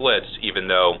 splits, even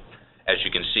though, as you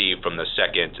can see from the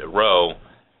second row,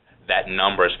 that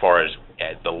number as far as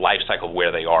the life cycle of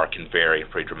where they are can vary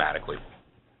pretty dramatically.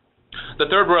 The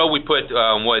third row, we put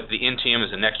what the NTM is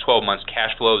the next 12 months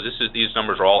cash flows. These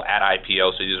numbers are all at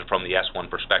IPO, so these are from the S1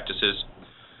 prospectuses.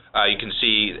 You can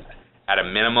see at a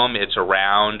minimum it's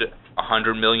around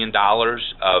 $100 million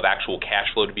of actual cash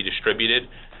flow to be distributed.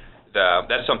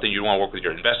 That's something you want to work with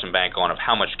your investment bank on, of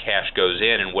how much cash goes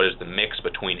in and what is the mix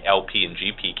between LP and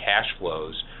GP cash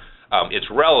flows. It's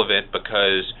relevant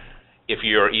because if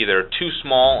you're either too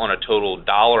small on a total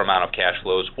dollar amount of cash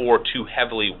flows or too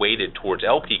heavily weighted towards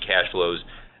LP cash flows,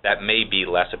 that may be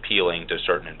less appealing to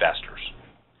certain investors.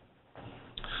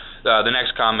 The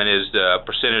next comment is the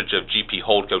percentage of GP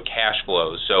holdco cash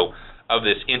flows. So of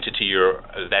this entity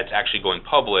that's actually going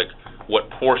public, what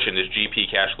portion is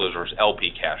GP cash flows versus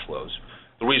LP cash flows?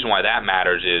 The reason why that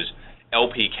matters is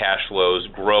LP cash flows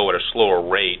grow at a slower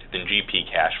rate than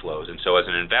GP cash flows, and so as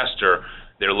an investor,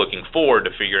 they're looking forward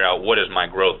to figure out what does my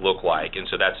growth look like, and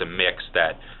so that's a mix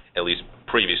that, at least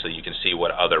previously, you can see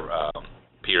what other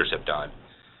peers have done.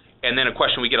 And then a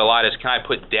question we get a lot is, can I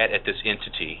put debt at this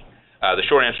entity? The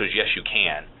short answer is yes, you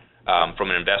can.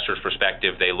 From an investor's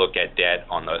perspective, they look at debt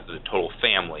on the total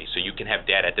family. So you can have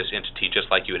debt at this entity just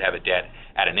like you would have a debt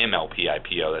at an MLP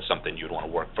IPO. That's something you'd want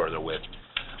to work further with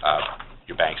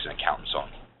your banks and accountants on.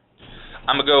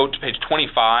 I'm going to go to page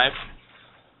 25.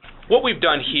 What we've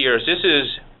done here is this is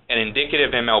an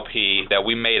indicative MLP that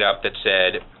we made up that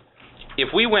said, if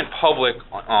we went public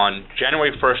on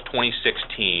January 1st,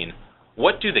 2016,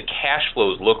 what do the cash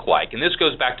flows look like? And this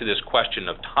goes back to this question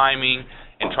of timing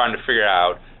and trying to figure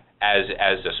out, as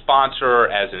a sponsor,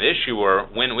 as an issuer,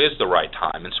 when is the right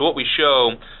time? And so what we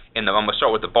show, I'm going to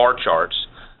start with the bar charts.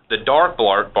 The dark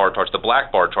bar charts, the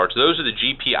black bar charts, those are the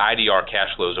GP IDR cash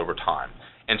flows over time.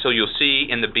 And so you'll see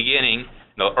in the beginning,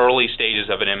 the early stages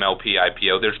of an MLP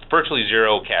IPO, there's virtually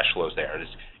zero cash flows there.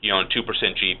 It's, 2%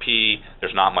 GP,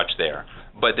 there's not much there.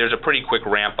 But there's a pretty quick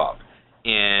ramp up.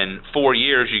 In 4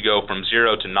 years, you go from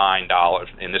 $0 to $9,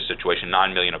 in this situation,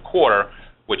 $9 million a quarter,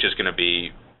 which is going to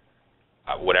be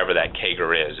whatever that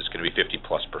CAGR is. It's going to be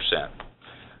 50+%.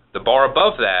 The bar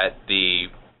above that, the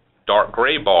dark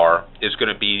gray bar, is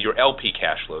going to be your LP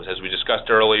cash flows. As we discussed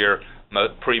earlier,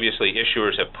 previously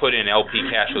issuers have put in LP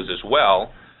cash flows as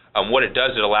well. What it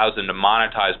does, it allows them to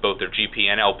monetize both their GP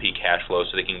and LP cash flows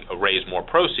so they can raise more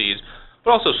proceeds,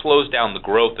 but also slows down the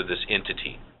growth of this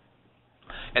entity.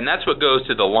 And that's what goes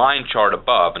to the line chart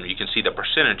above, and you can see the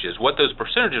percentages. What those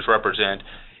percentages represent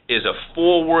is a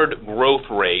forward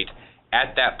growth rate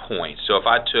at that point. So if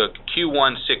I took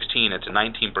Q1 16, it's a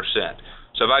 19%.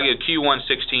 So if I go Q1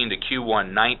 16 to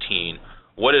Q1 19,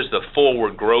 what is the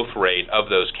forward growth rate of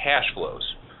those cash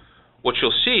flows? What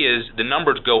you'll see is the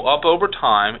numbers go up over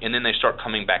time, and then they start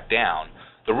coming back down.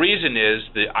 The reason is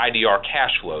the IDR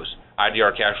cash flows.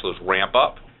 IDR cash flows ramp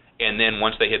up, and then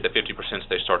once they hit the 50%,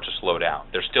 they start to slow down.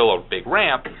 There's still a big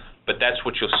ramp, but that's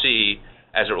what you'll see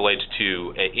as it relates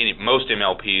to most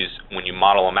MLPs when you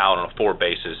model them out on a forward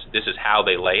basis. This is how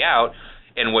they lay out,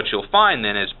 and what you'll find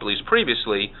then is, at least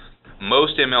previously,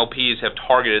 most MLPs have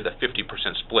targeted the 50%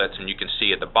 splits, and you can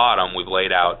see at the bottom we've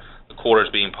laid out the quarters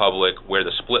being public, where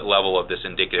the split level of this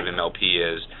indicative MLP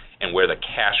is, and where the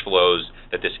cash flows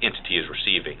that this entity is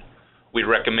receiving. We'd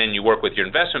recommend you work with your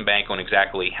investment bank on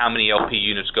exactly how many LP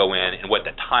units go in and what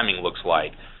the timing looks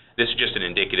like. This is just an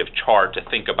indicative chart to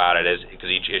think about it, because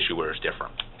each issuer is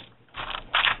different.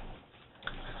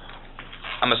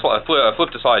 I'm going to flip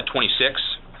to slide 26.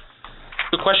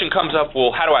 The question comes up,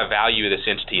 well, how do I value this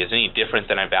entity? Is it any different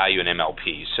than I value an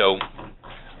MLP? So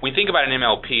we think about an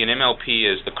MLP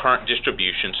is the current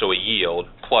distribution, so a yield,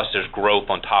 plus there's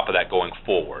growth on top of that going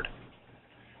forward.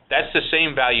 That's the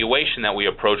same valuation that we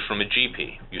approach from a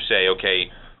GP. You say,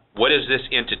 okay, what is this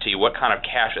entity? What kind of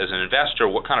cash, as an investor,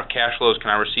 what kind of cash flows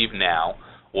can I receive now?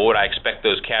 What would I expect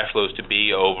those cash flows to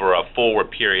be over a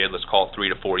forward period, let's call it 3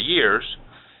 to 4 years?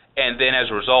 And then as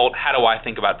a result, how do I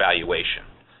think about valuation?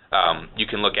 You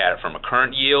can look at it from a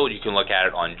current yield. You can look at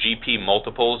it on GP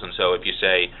multiples. And so if you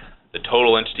say the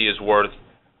total entity is worth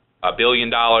 $1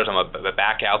 billion, I'm going to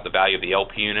back out the value of the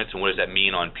LP units, and what does that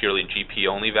mean on purely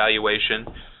GP-only valuation?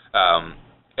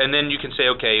 And then you can say,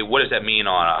 okay, what does that mean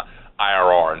on a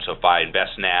IRR? And so if I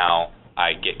invest now,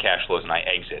 I get cash flows and I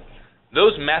exit.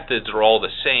 Those methods are all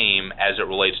the same as it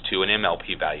relates to an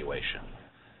MLP valuation.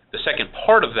 The second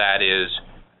part of that is,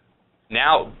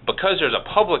 now, because there's a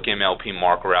public MLP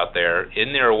marker out there,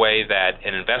 isn't there a way that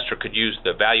an investor could use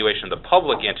the valuation of the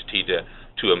public entity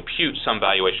to impute some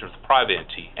valuation of the private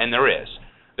entity? And there is.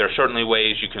 There are certainly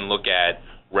ways you can look at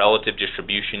relative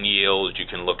distribution yields, you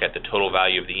can look at the total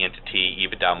value of the entity,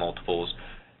 EBITDA multiples.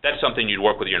 That's something you'd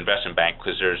work with your investment bank,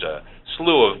 because there's a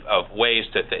slew of ways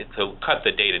to cut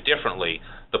the data differently.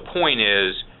 The point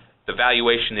is, the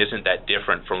valuation isn't that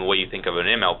different from the way you think of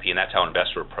an MLP, and that's how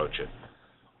investors approach it.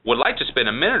 What I'd like to spend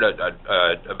a minute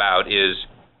about is,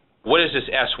 what is this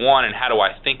S1 and how do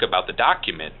I think about the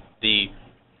document?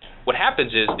 What happens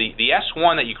is the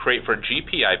S1 that you create for a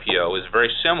GP IPO is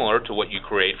very similar to what you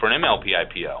create for an MLP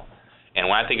IPO. And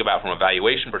when I think about it from a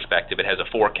valuation perspective, it has a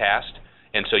forecast,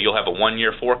 and so you'll have a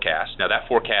 1-year forecast. Now that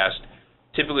forecast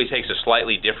typically takes a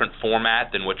slightly different format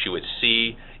than what you would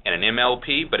see in an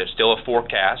MLP, but it's still a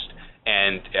forecast,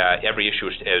 and every issuer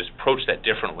has approached that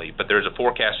differently. But there's a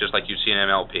forecast just like you see in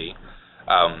MLP.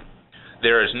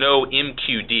 There is no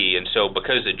MQD, and so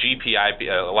because the GP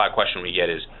IPO, a lot of question we get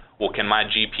is, well, can my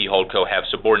GP holdco have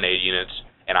subordinated units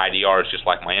and IDRs just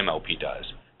like my MLP does?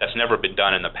 That's never been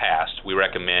done in the past. We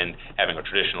recommend having a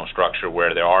traditional structure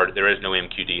where there is no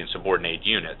MQD and subordinated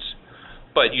units,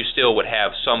 but you still would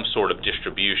have some sort of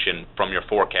distribution from your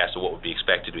forecast of what would be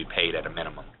expected to be paid at a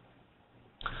minimum.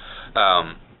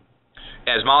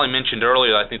 As Molly mentioned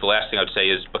earlier, I think the last thing I would say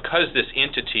is, because this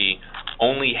entity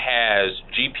only has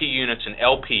GP units and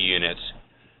LP units,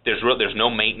 there's no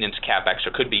maintenance CapEx.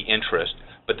 There could be interest,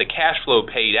 but the cash flow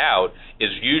paid out is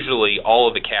usually all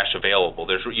of the cash available.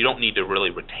 You don't need to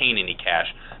really retain any cash.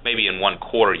 Maybe in one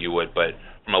quarter you would, but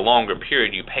from a longer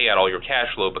period, you pay out all your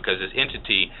cash flow because this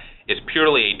entity is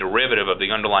purely a derivative of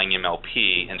the underlying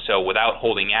MLP, and so without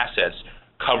holding assets,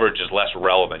 coverage is less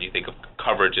relevant. You think of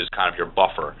coverage as kind of your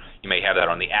buffer. You may have that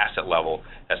on the asset level.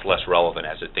 That's less relevant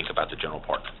as you think about the general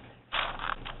partner.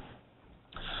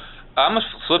 I'm going to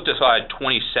flip to slide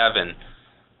 27.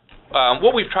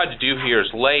 What we've tried to do here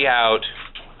is lay out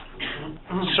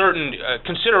certain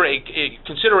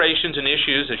considerations and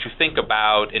issues as you think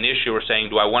about an issue or saying,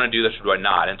 do I want to do this or do I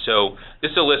not? And so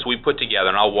this is a list we put together,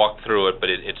 and I'll walk through it, but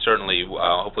it certainly,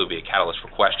 hopefully, will be a catalyst for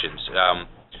questions.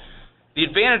 The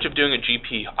advantage of doing a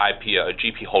GP IPO, a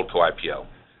GP Holdco IPO,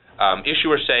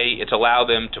 issuers say it's allowed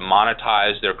them to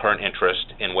monetize their current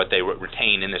interest in what they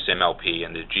retain in this MLP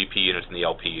and the GP units and the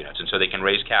LP units, and so they can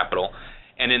raise capital.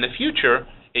 And in the future,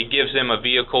 it gives them a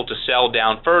vehicle to sell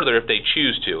down further if they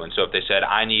choose to. And so if they said,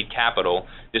 I need capital,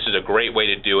 this is a great way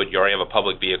to do it. You already have a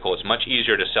public vehicle. It's much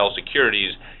easier to sell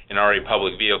securities in an already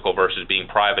public vehicle versus being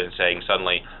private and saying,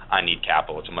 suddenly, I need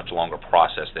capital. It's a much longer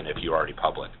process than if you're already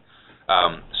public.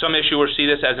 Some issuers see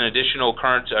this as an additional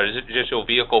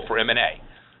vehicle for M&A.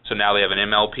 So now they have an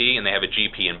MLP and they have a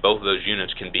GP, and both of those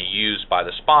units can be used by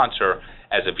the sponsor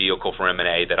as a vehicle for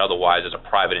M&A that otherwise, as a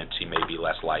private entity, may be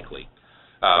less likely.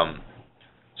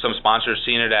 Some sponsors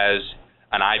seen it as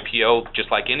an IPO,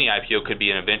 just like any IPO, could be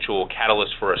an eventual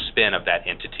catalyst for a spin of that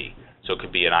entity. So it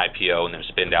could be an IPO and then a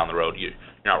spin down the road. You're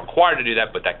not required to do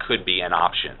that, but that could be an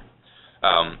option.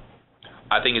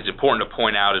 I think it's important to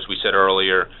point out, as we said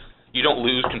earlier, you don't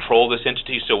lose control of this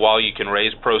entity, so while you can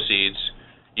raise proceeds,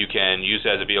 you can use it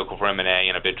as a vehicle for M&A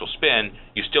and eventual spin,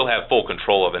 you still have full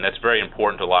control of it, and that's very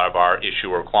important to a lot of our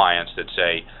issuer clients that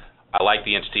say, I like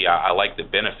the entity, I like the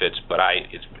benefits, but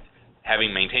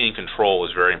maintaining control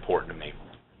is very important to me.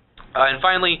 And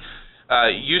finally,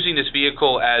 using this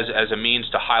vehicle as a means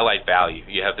to highlight value.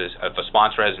 You have this, if a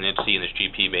sponsor has an entity and this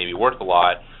GP may be worth a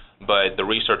lot, but the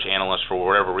research analysts, for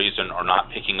whatever reason, are not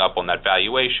picking up on that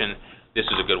valuation, this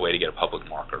is a good way to get a public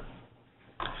marker.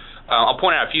 I'll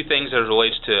point out a few things as it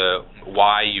relates to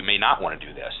why you may not want to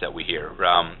do this that we hear.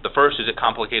 The first is it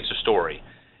complicates the story.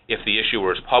 If the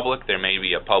issuer is public, there may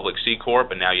be a public C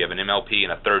Corp, and now you have an MLP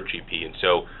and a third GP, and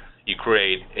so you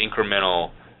create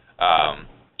incremental,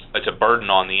 it's a burden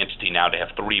on the entity now to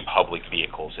have 3 public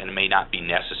vehicles, and it may not be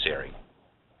necessary.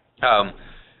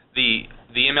 The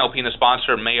MLP and the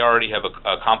sponsor may already have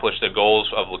accomplished the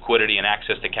goals of liquidity and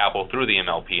access to capital through the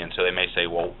MLP, and so they may say,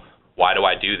 well, why do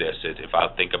I do this? If I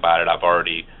think about it, I've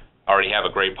already have a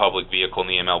great public vehicle in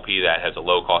the MLP that has a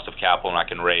low cost of capital, and I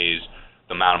can raise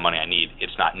the amount of money I need.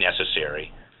 It's not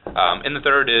necessary. And the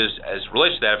third is, as it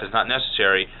relates to that, if it's not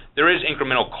necessary, there is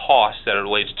incremental costs that it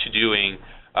relates to doing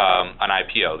an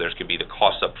IPO. There could be the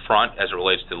costs up front as it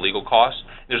relates to legal costs.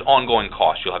 There's ongoing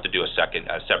costs. You'll have to do a separate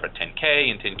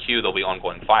 10K and 10Q. There'll be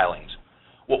ongoing filings.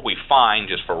 What we find,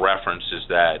 just for reference, is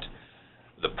that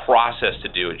the process to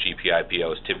do a GP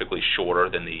IPO is typically shorter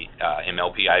than the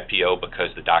MLP IPO because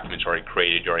the documents are already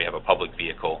created, you already have a public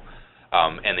vehicle,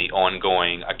 and the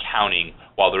ongoing accounting,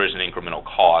 while there is an incremental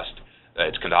cost,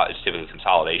 it's typically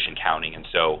consolidation counting, and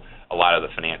so a lot of the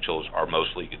financials are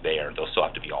mostly there. They'll still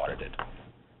have to be audited.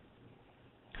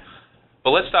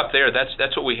 But let's stop there.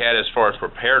 That's what we had as far as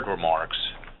prepared remarks.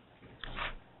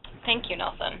 Thank you,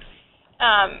 Nelson.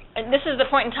 And this is the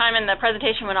point in time in the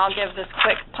presentation when I'll give this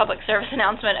quick public service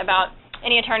announcement about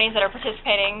any attorneys that are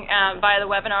participating via the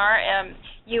webinar.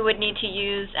 You would need to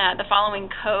use the following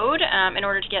code in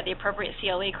order to get the appropriate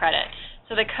CLE credit.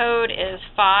 So the code is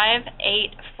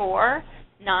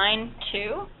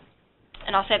 58492,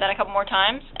 and I'll say that a couple more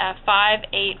times,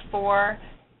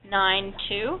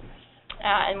 58492,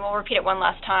 and we'll repeat it one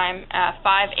last time,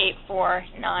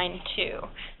 58492.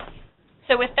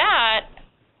 So with that,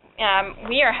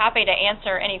 we are happy to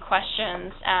answer any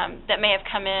questions that may have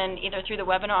come in either through the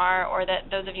webinar or that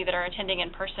those of you that are attending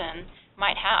in person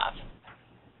might have.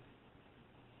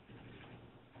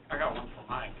 I got one for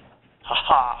Mike.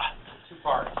 Ha-ha. 2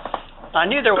 parts. I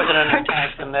knew there was an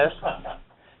undertax in this.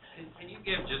 Can you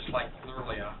give just like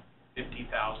literally a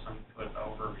 50,000-foot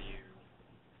overview?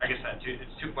 I guess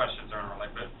it's 2 questions that aren't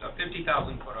related, but a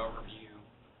 50,000-foot overview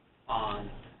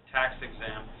on tax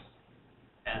exempts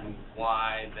and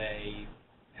why they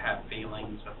have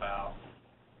feelings about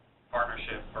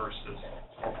partnership versus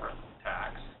corporate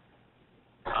tax.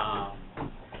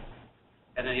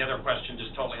 And then the other question,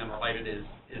 just totally unrelated, is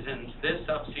in this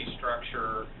Up-C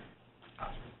structure,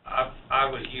 I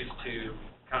was used to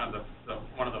kind of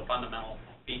one of the fundamental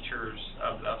features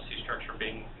of the Up-C structure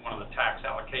being one of the tax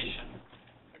allocation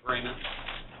agreements,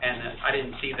 and I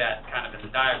didn't see that kind of in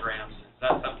the diagrams. Is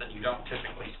that something you don't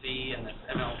typically see in this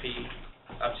MLP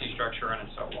Up-C structure, and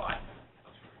if so, why?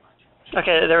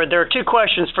 Okay, there are two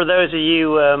questions for those of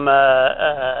you out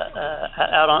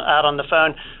on the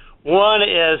phone. One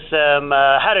is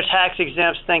how do tax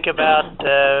exempts think about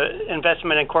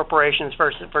investment in corporations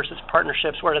versus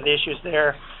partnerships? What are the issues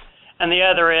there? And the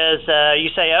other is you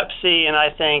say Up-C, and I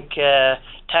think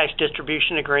tax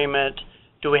distribution agreement.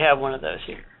 Do we have one of those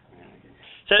here?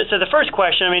 So the first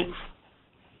question, I mean,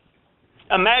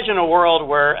 imagine a world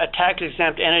where a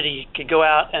tax-exempt entity could go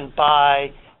out and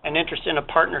buy an interest in a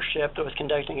partnership that was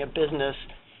conducting a business,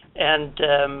 and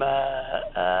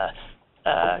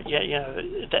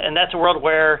and that's a world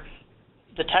where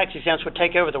the tax exempts would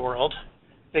take over the world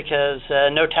because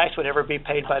no tax would ever be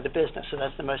paid by the business. So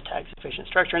that's the most tax efficient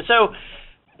structure. And so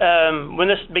when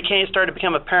this started to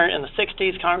become apparent in the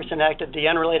 60s, Congress enacted the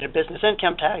unrelated business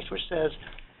income tax, which says,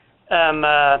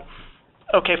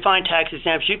 okay, fine, tax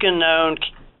exempts. You can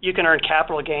earn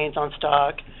capital gains on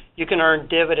stock. You can earn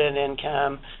dividend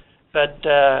income, but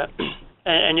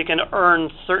and you can earn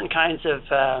certain kinds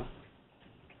of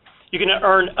you can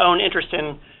own interest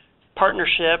in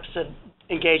partnerships and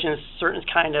engage in certain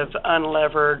kind of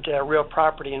unlevered real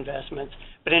property investments.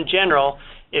 But in general,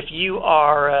 if you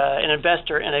are an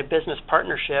investor in a business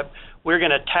partnership, we're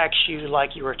going to tax you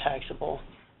like you were a taxable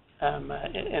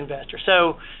investor.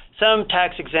 So some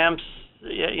tax exempts,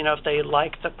 if they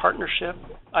like the partnership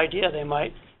idea, they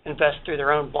might invest through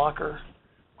their own blocker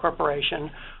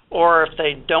corporation. Or if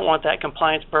they don't want that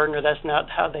compliance burden, or that's not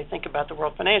how they think about the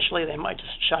world financially, they might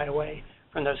just shy away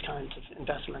from those kinds of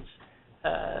investments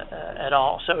at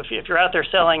all. So if you're out there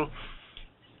selling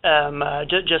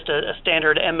just a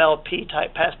standard MLP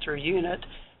type pass-through unit,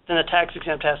 then the tax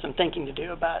exempt has some thinking to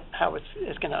do about how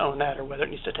it's going to own that, or whether it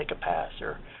needs to take a pass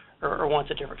or wants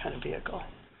a different kind of vehicle.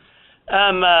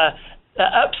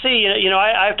 Up-C,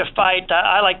 I have to fight.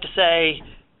 I like to say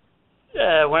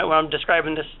when I'm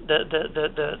describing this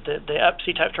the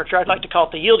Up-C type structure, I'd like to call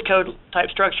it the yield code type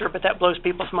structure, but that blows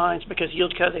people's minds because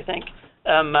yield code, they think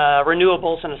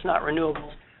renewables, and it's not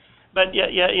renewables. But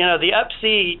the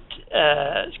Up-C,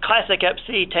 classic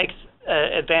Up-C takes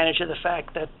advantage of the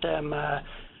fact that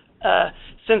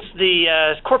since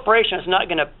the corporation is not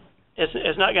going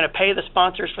to pay the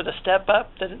sponsors for the step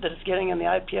up that it's getting in the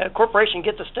IPO. Corporation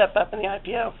gets a step up in the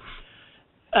IPO,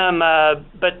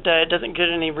 but it doesn't get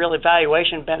any real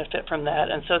valuation benefit from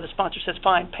that. And so the sponsor says,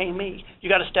 "Fine, pay me. You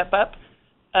got to step up,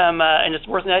 and it's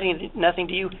worth nothing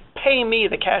to you. Pay me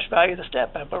the cash value of the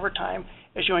step up over time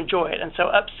as you enjoy it." And so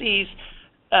Up-Cs,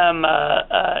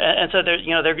 and so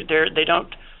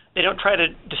they don't try to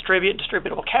distribute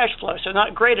distributable cash flow. So they're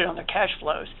not graded on their cash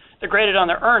flows. They're graded on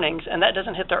their earnings, and that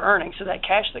doesn't hit their earnings. So that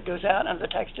cash that goes out under the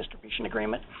tax distribution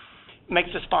agreement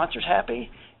makes the sponsors happy.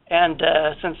 And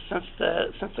since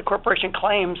the corporation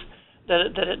claims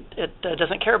that it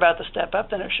doesn't care about the step up,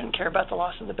 then it shouldn't care about the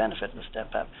loss of the benefit of the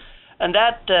step up. And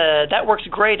that works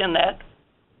great in that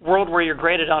world where you're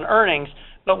graded on earnings.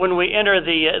 But when we enter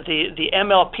the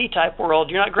MLP type world,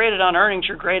 you're not graded on earnings,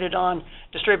 you're graded on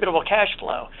distributable cash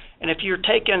flow. And if you're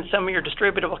taking some of your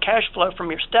distributable cash flow from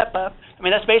your step up, I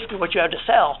mean, that's basically what you have to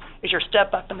sell, is your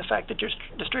step up and the fact that you're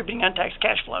distributing untaxed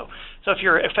cash flow. So if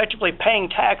you're effectively paying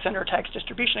tax under a tax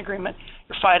distribution agreement,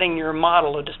 you're fighting your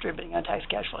model of distributing untaxed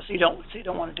cash flow. So you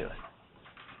don't want to do it.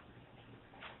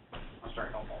 That's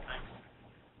very helpful. Thanks.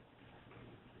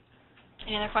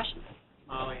 Any other questions?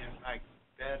 Molly, my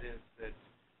bet is that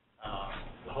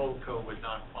the holdco would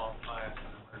not qualify as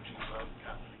an emerging growth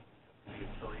company, the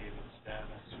affiliated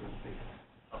status with the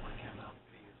public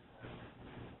MLP.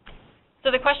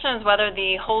 So the question is whether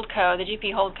the holdco, the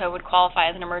GP holdco, would qualify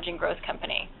as an emerging growth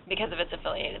company because of its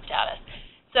affiliated status.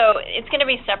 So it's going to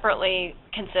be separately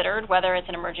considered whether it's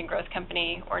an emerging growth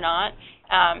company or not.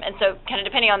 And so kind of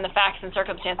depending on the facts and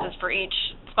circumstances for each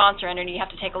sponsor entity, you have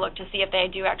to take a look to see if they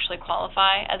do actually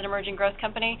qualify as an emerging growth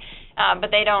company. But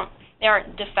they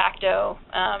aren't de facto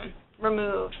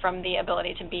removed from the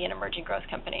ability to be an emerging growth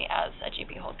company as a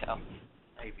GP holdco.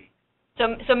 Maybe.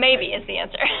 So maybe is the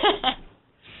answer.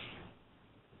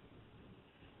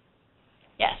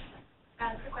 Yes.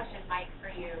 Quick question, Mike,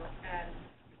 for you.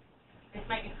 This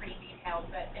might be pretty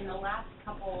detailed, but in the last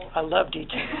couple... I love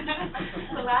detail.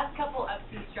 The last couple of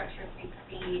fee structures we've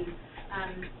seen,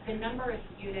 the number of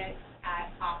units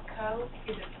at OpCo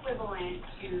is equivalent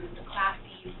to the Class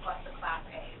Bs plus the Class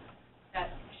As,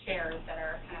 that's shares that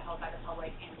are kind of held by the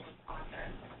public and the sponsor.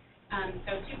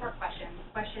 So two-part question.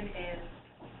 The question is,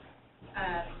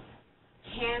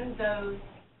 can those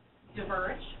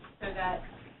diverge so that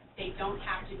they don't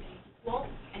have to be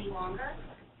equal any longer?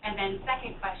 And then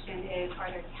second question is, are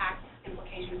there tax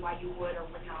implications why you would or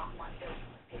would not want to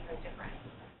make those different?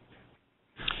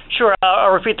 Sure. I'll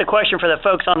repeat the question for the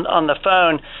folks on the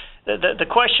phone. the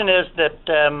question is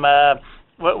that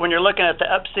when you're looking at the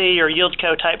Up-C or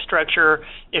YieldCo type structure,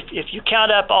 if you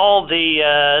count up all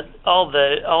the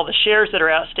shares that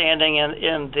are outstanding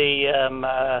in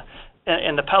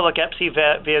the public Up-C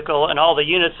vehicle and all the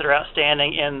units that are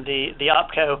outstanding in the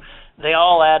OpCo, they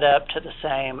all add up to the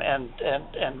same. And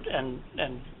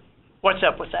what's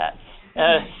up with that?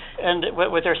 And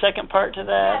was there a second part to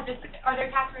that? Yeah, just, are there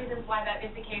tax reasons why that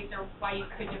is the case, or why you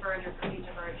could diverge or couldn't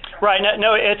diverge? Right.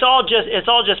 No. It's all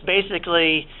just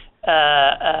basically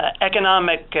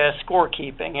economic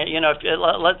scorekeeping. You know,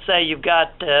 let's say you've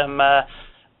got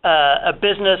a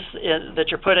business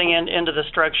that you're putting into the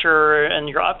structure, and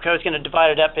your OpCo is going to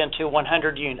divide it up into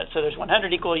 100 units. So there's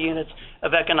 100 equal units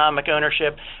of economic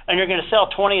ownership, and you're going to sell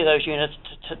 20 of those units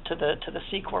to the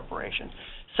C corporation.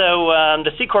 So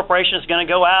the C corporation is going to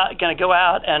go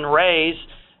out and raise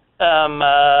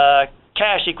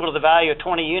cash equal to the value of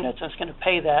 20 units, and it's going to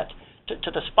pay that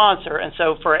to the sponsor. And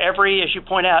so for every, as you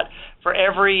point out, for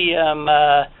every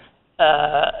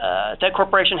that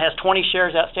corporation has 20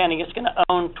 shares outstanding, it's going to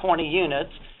own 20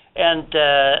 units, and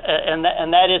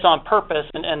that is on purpose,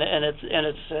 and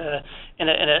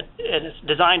it's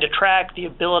designed to track the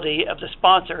ability of the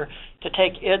sponsor to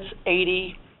take its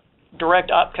 80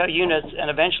 direct OpCo units and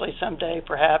eventually someday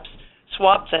perhaps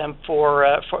swap them for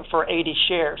 80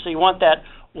 shares. So you want that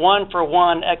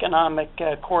one-for-one economic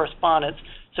correspondence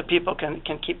so people can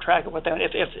keep track of what they own.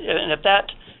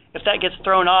 If that gets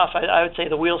thrown off, I would say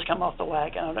the wheels come off the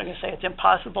wagon. I'm not going to say it's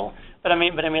impossible, but I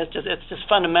mean it's just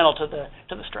fundamental to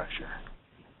the structure.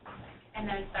 And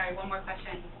then, sorry, one more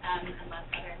question, unless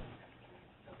others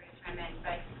feel free to chime in.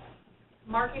 But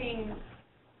marketing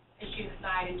issues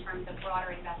aside, in terms of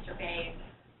broader investor base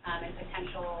and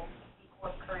potential C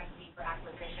Corp currency for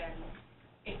acquisition,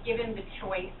 if given the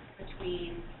choice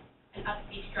between an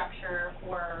Up-C structure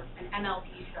or an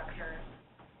MLP structure,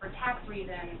 for tax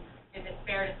reasons, is it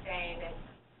fair to say that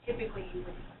typically you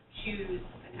would choose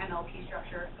an MLP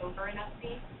structure over an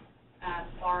Up-C,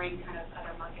 barring kind of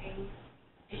other marketing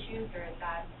issues, or is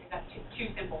that too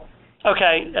simple?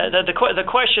 Okay, the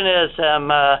question is,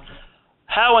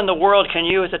 how in the world can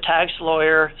you as a tax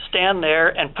lawyer stand there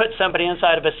and put somebody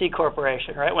inside of a C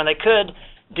corporation, right, when they could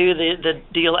do the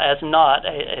deal as not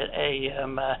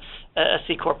a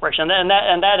C corporation? And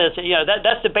that is, you know,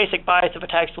 that's the basic bias of a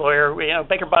tax lawyer. You know,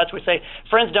 Baker Botts would say,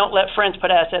 friends don't let friends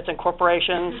put assets in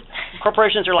corporations.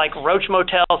 Corporations are like roach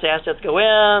motels. The assets go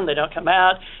in, they don't come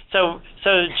out. So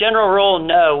general rule,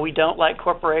 no, we don't like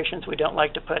corporations. We don't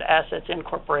like to put assets in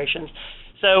corporations.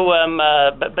 So,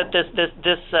 but this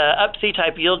Up-C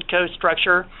type YieldCo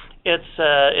structure,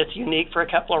 it's unique for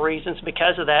a couple of reasons.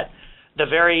 Because of that, the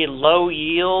very low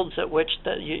yields at which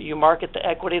you market the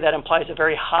equity, that implies a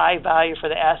very high value for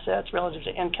the assets relative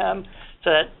to income. So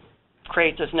that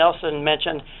creates, as Nelson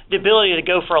mentioned, the ability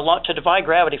to defy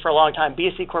gravity for a long time, be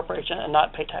a C corporation, and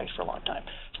not pay tax for a long time.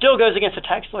 Still goes against the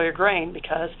tax lawyer grain,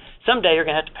 because someday you're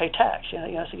going to have to pay tax. You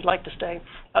know, so you'd like to stay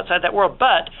outside that world.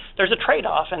 But there's a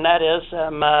trade-off, and that is,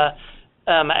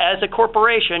 as a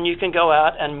corporation, you can go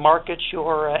out and market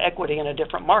your equity in a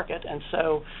different market, and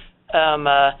so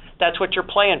that's what you're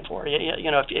playing for.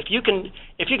 You know, if you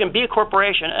can be a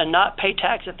corporation and not pay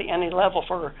tax at the any level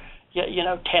for 10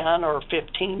 or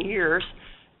 15 years,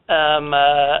 you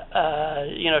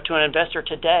know, to an investor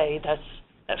today, that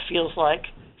feels like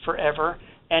forever.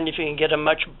 And if you can get a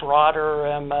much broader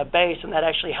base, and that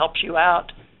actually helps you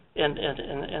out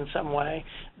in some way,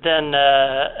 then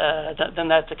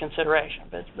that's a consideration.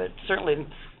 But certainly,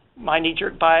 my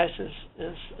knee-jerk bias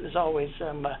is always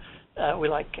we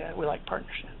like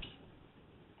partnerships.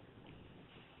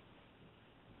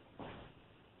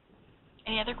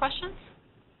 Any other questions?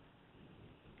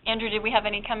 Andrew, did we have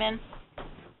any come in?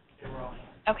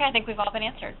 Okay, I think we've all been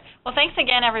answered. Well, thanks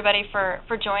again, everybody, for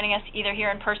joining us either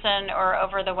here in person or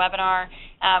over the webinar.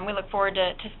 We look forward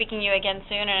to speaking to you again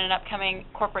soon in an upcoming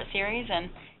corporate series, and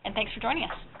thanks for joining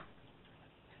us.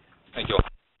 Thank you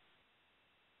all.